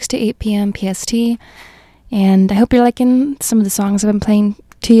Sunday, 6 to 8 p.m. PST. And I hope you're liking some of the songs I've been playing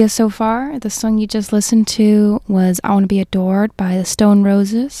to you so far. The song you just listened to was I Want to Be Adored by the Stone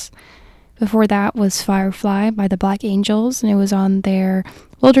Roses. Before that was Firefly by the Black Angels, and it was on their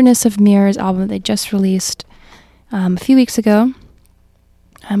Wilderness of Mirrors album that they just released a few weeks ago.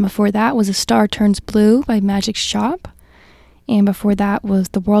 Before that was A Star Turns Blue by Magic Shop. And before that was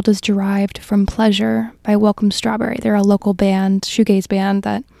The World is Derived from Pleasure by Welcome Strawberry. They're a local band, shoegaze band,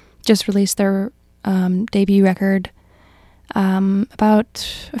 that just released their debut record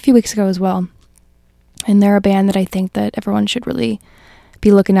about a few weeks ago as well. And they're a band that I think that everyone should really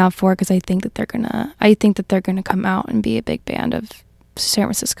be looking out for, because I think that they're gonna come out and be a big band of San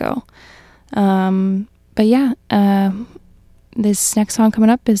Francisco. But yeah, this next song coming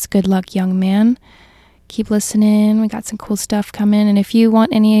up is Good Luck Young Man. Keep listening. We got some cool stuff coming. And if you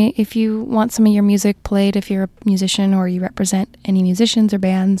want some of your music played, if you're a musician or you represent any musicians or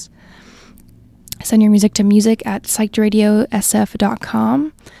bands, send your music to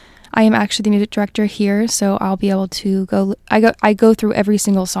music@psychedradiosf.com. I am actually the music director here, so I'll be able to I go through every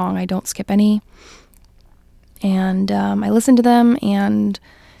single song. I don't skip any. And I listen to them, and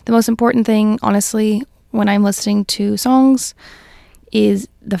the most important thing, honestly, when I'm listening to songs is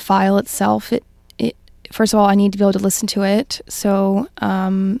the file itself. First of all, I need to be able to listen to it. So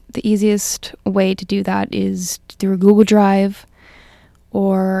the easiest way to do that is through Google Drive,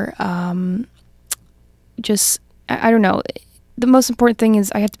 or just, I don't know. The most important thing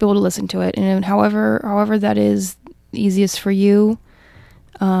is I have to be able to listen to it. And however that is easiest for you,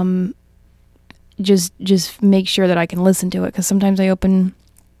 just make sure that I can listen to it. Because sometimes I open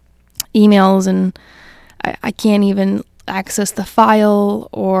emails and I can't even access the file,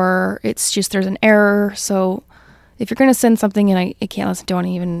 or it's just there's an error. So if you're going to send something and I can't listen, don't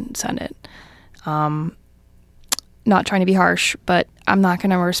even send it. Not trying to be harsh, but I'm not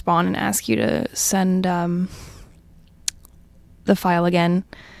going to respond and ask you to send the file again.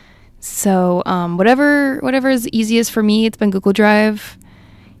 So whatever is easiest for me, it's been Google Drive,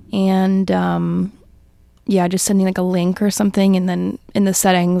 and just sending like a link or something, and then in the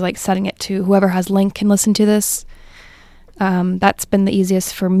settings, like setting it to whoever has link can listen to this. That's been the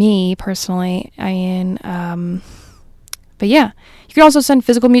easiest for me personally. But yeah, you can also send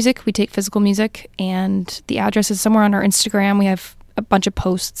physical music. We take physical music, and the address is somewhere on our Instagram. We have a bunch of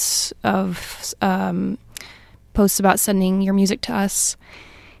posts about sending your music to us.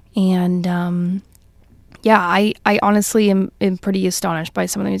 And I honestly am pretty astonished by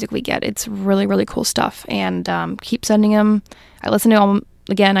some of the music we get. It's really, really cool stuff. And keep sending them. I listen to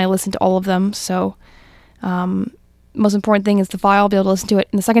all of them. So most important thing is the file, be able to listen to it.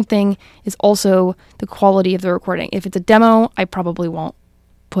 And the second thing is also the quality of the recording. If it's a demo, I probably won't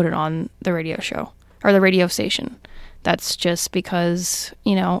put it on the radio show or the radio station. That's just because,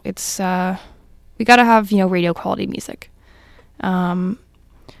 it's, we got to have, radio quality music. Yeah.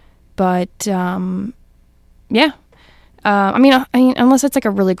 Unless it's like a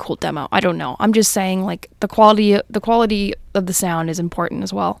really cool demo, I don't know. I'm just saying, like, the quality of the sound is important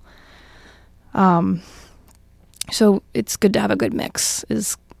as well. So it's good to have a good mix,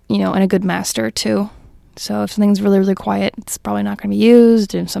 and a good master too. So if something's really, really quiet, it's probably not going to be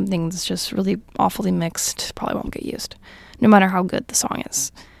used. And if something's just really awfully mixed, probably won't get used, no matter how good the song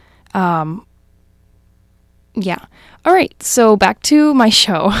is. Yeah. All right. So back to my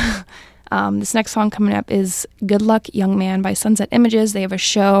show. This next song coming up is Good Luck Young Man by Sunset Images. They have a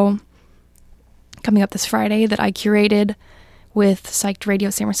show coming up this Friday that I curated with Psyched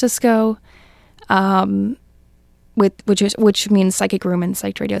Radio San Francisco, which means Psychic Room and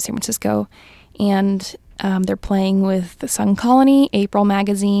Psyched Radio San Francisco. And they're playing with the Sun Colony, April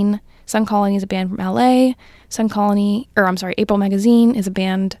Magazine. Sun Colony is a band from LA. April Magazine is a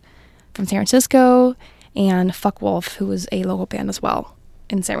band from San Francisco. And Fuck Wolf, who is a local band as well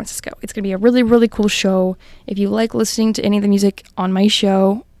in San Francisco. It's going to be a really, really cool show. If you like listening to any of the music on my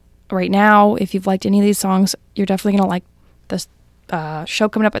show right now, if you've liked any of these songs, you're definitely going to like this show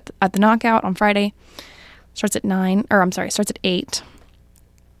coming up at the Knockout on Friday. Starts at 8.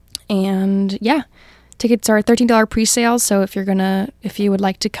 And yeah, tickets are $13 pre-sale. So if you would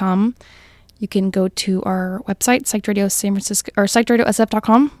like to come, you can go to our website, Psyched Radio San Francisco, or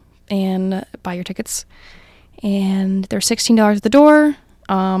psychedradiosf.com, and buy your tickets. And they're $16 at the door.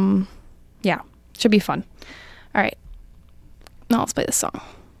 Yeah, should be fun. All right, now let's play this song.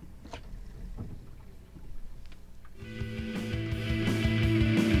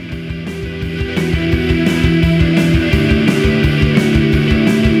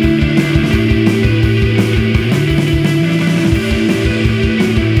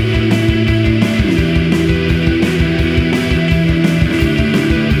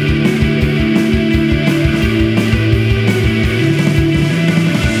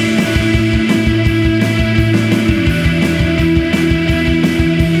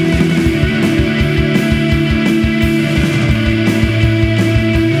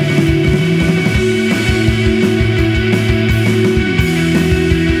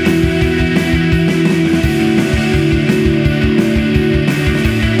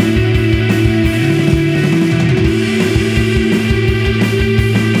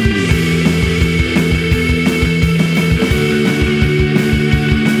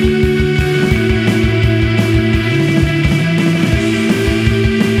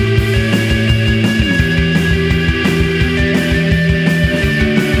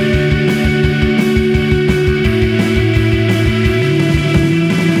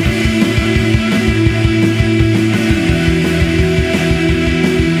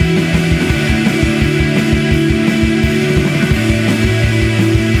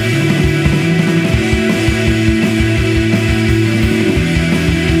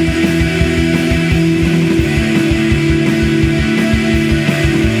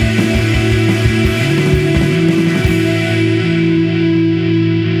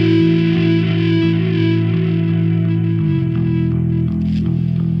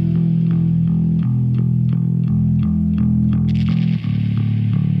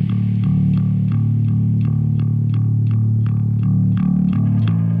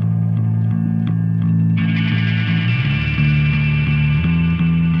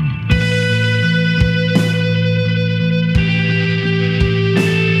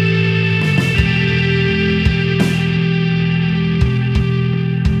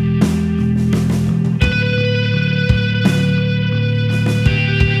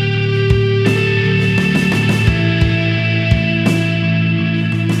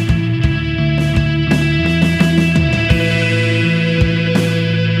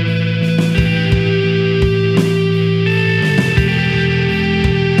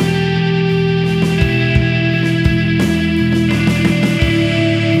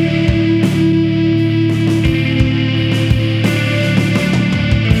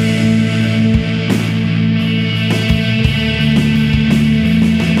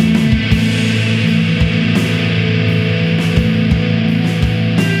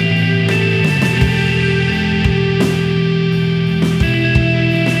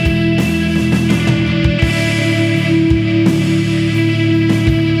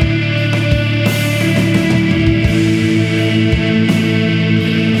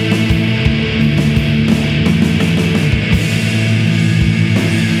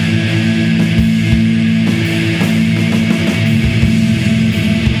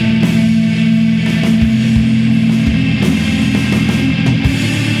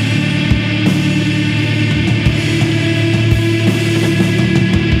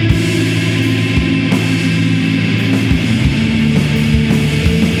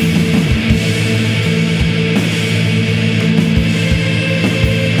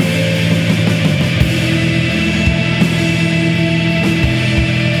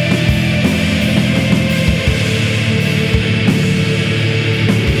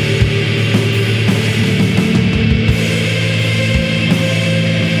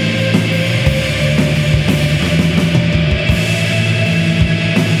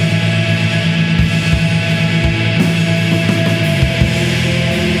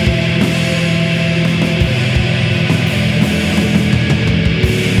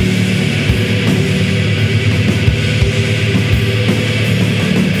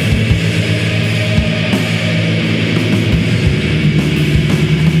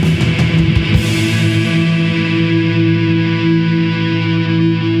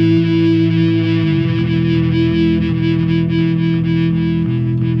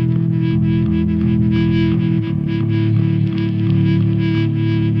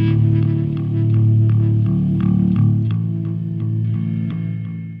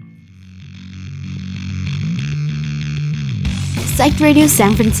 Psyched Radio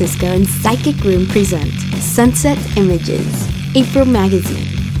San Francisco and Psychic Room present Sunset Images, April Magazine,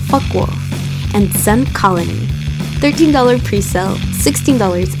 Fuckwolf, and Sun Colony. $13 pre-sale,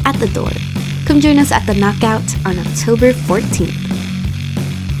 $16 at the door. Come join us at the Knockout on October 14th.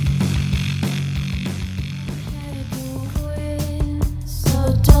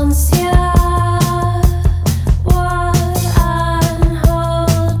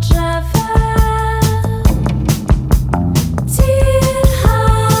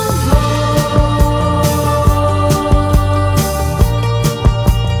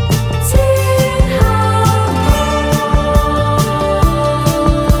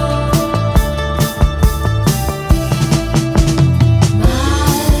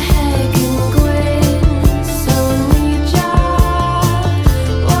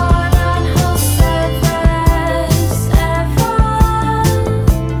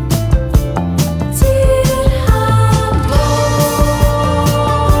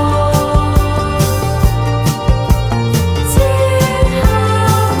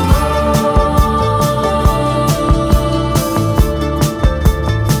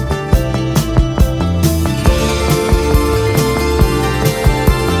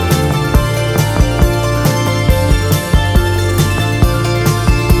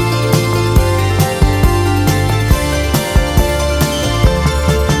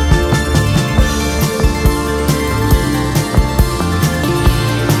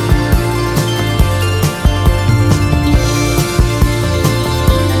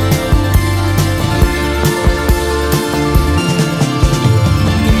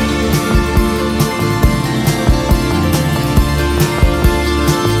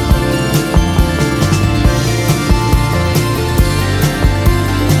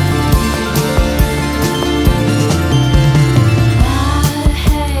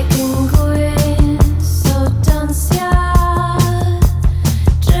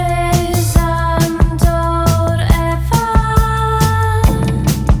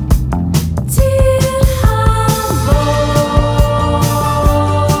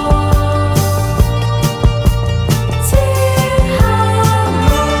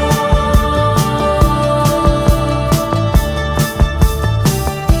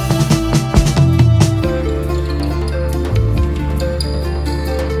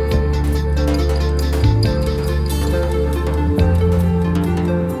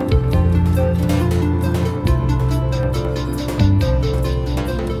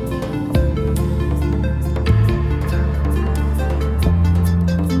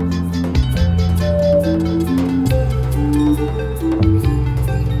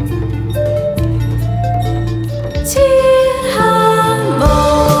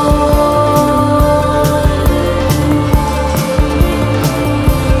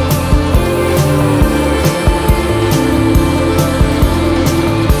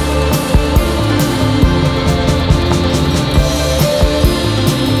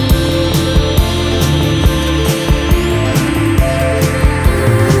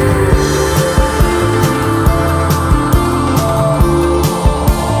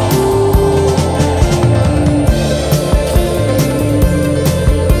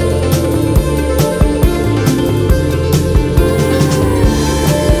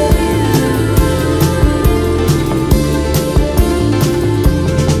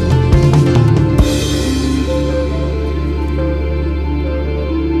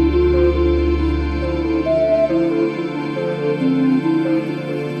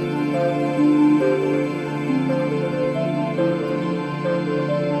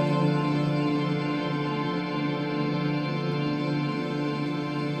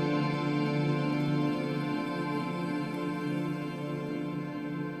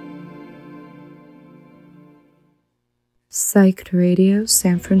 Psyched Radio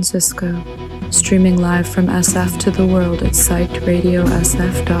San Francisco, streaming live from SF to the world at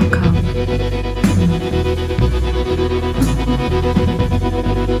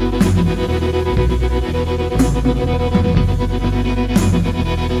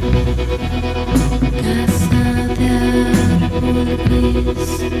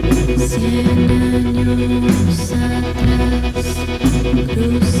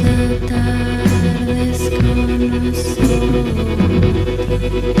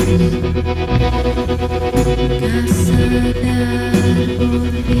Casa de árboles,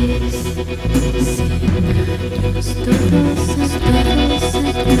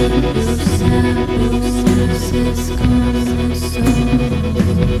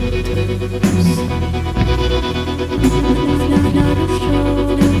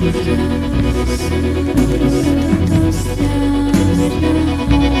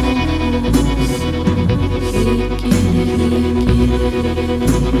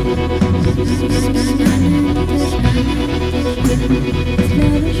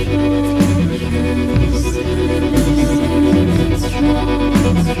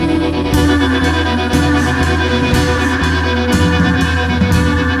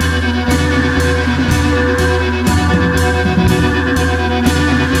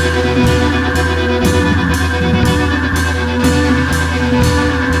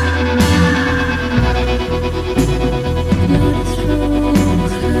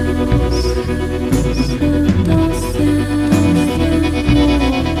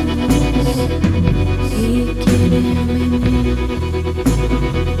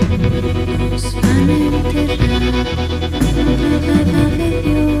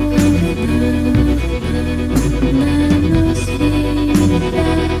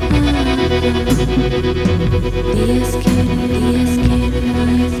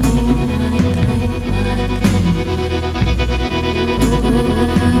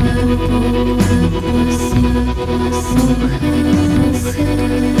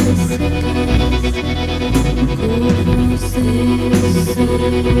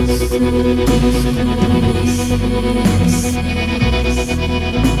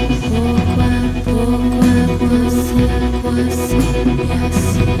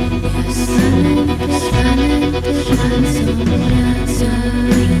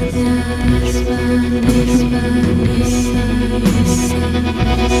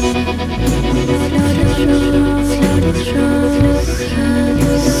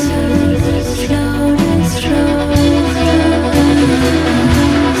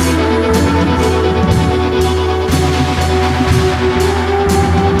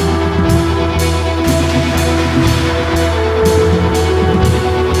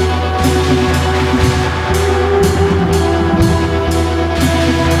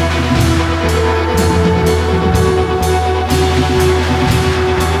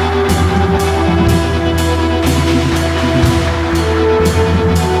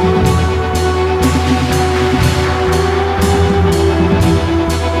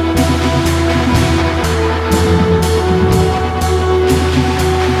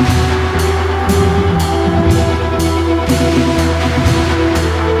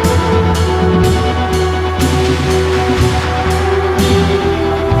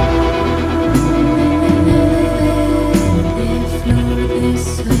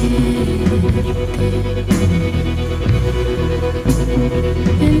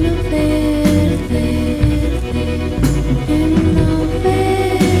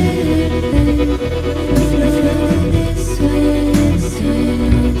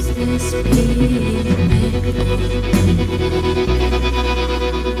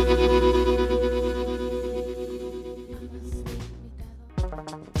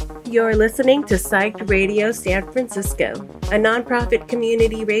 You're listening to Psyched Radio San Francisco, a nonprofit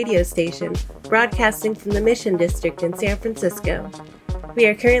community radio station broadcasting from the Mission District in San Francisco. We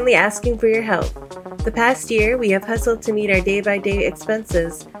are currently asking for your help. The past year, we have hustled to meet our day-by-day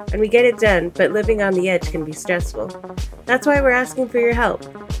expenses, and we get it done, but living on the edge can be stressful. That's why we're asking for your help.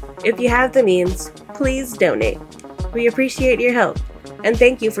 If you have the means, please donate. We appreciate your help, and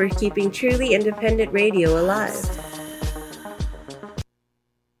thank you for keeping truly independent radio alive.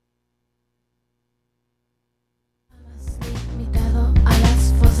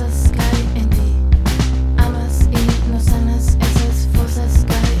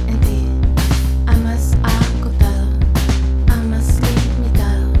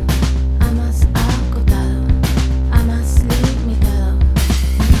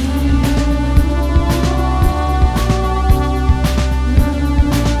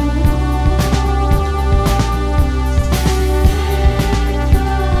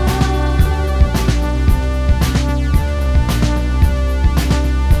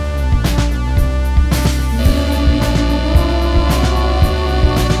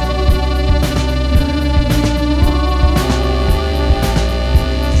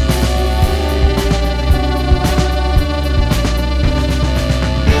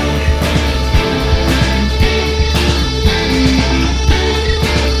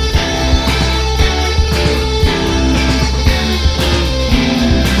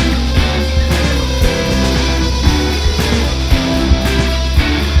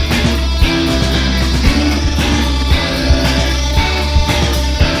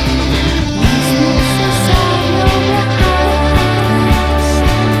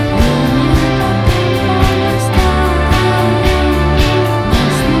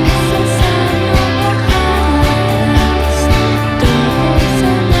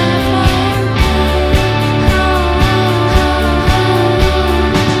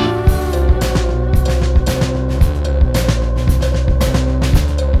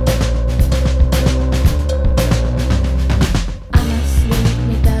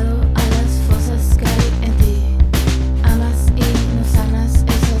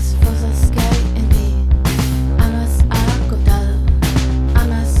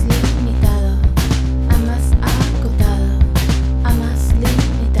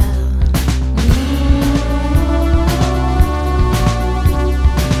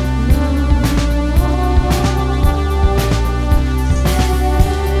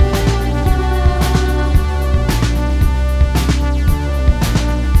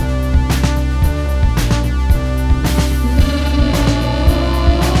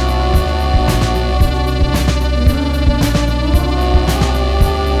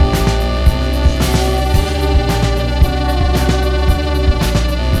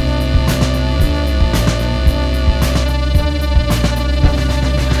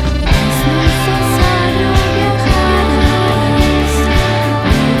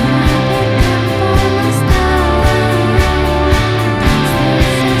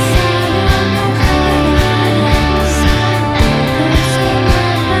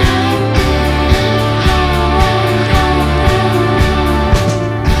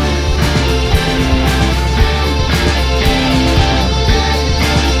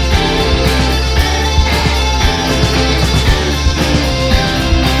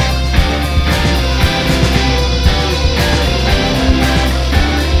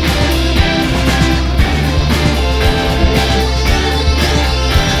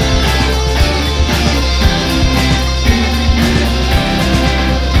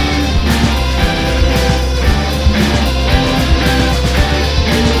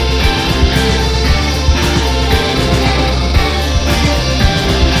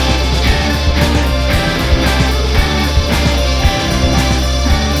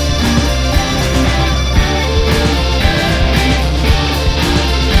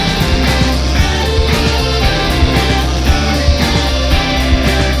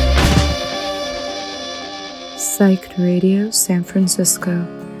 Psyched Radio San Francisco,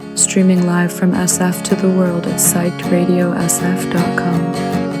 streaming live from SF to the world at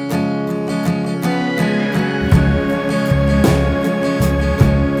psychedradiosf.com.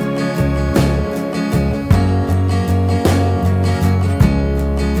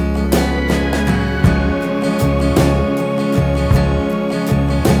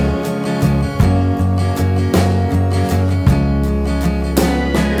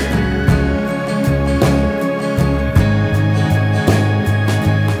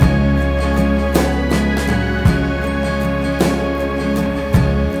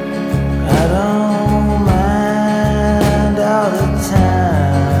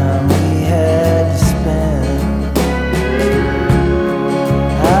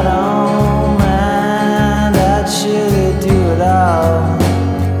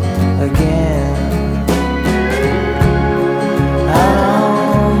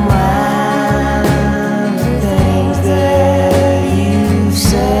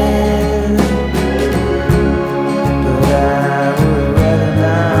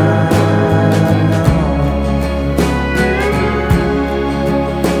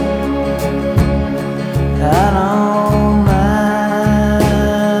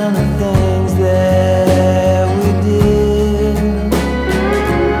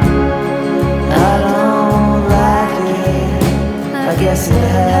 guess it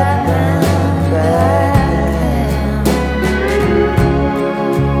happened back then.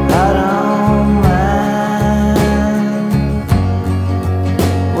 I don't mind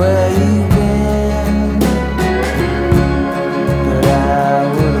where you've been, but I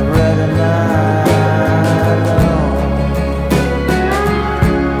would rather not know.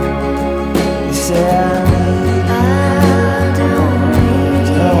 You say I need you,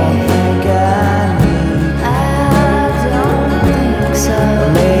 don't think I need you. Or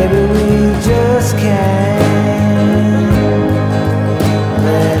maybe we just can't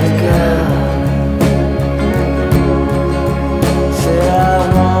let it go. Say I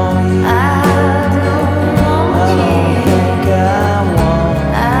want you, I don't think I want.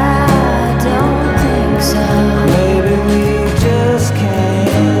 Maybe we just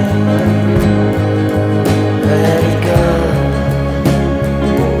can't let it go.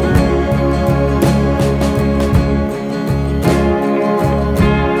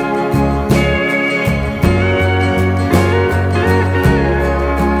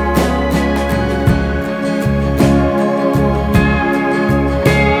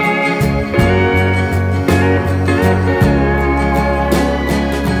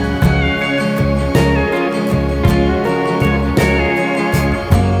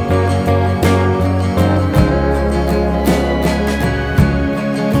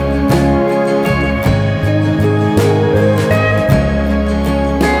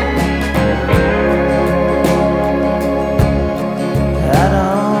 I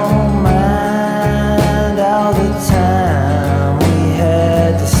don't mind all the time we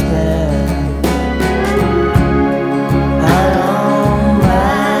had to spend. I don't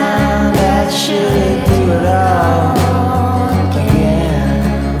mind, I should do it all again.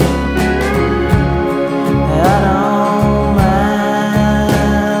 I don't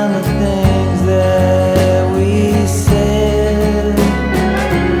mind the things that we said.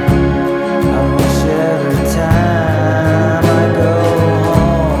 I wish every time I go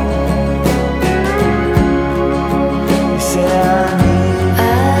home, you say I need you.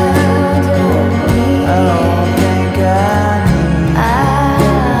 I don't think I need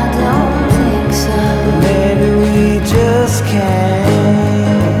you. But maybe we just can't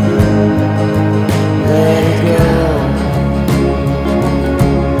let it go.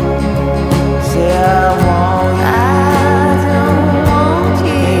 Say I want you.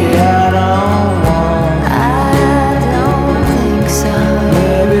 Maybe I don't want you.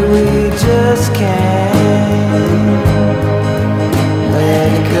 Maybe we just can't let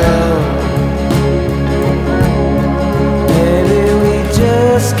it go. Maybe we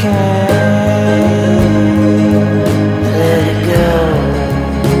just can't let it go.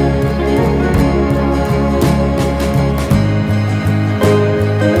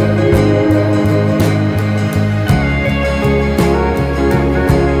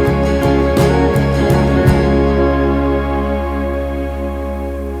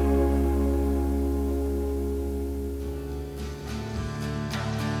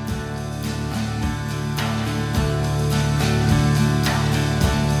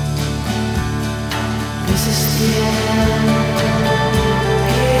 This is the end.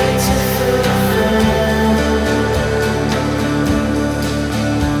 Beautiful friend.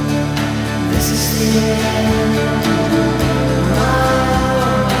 This is the end.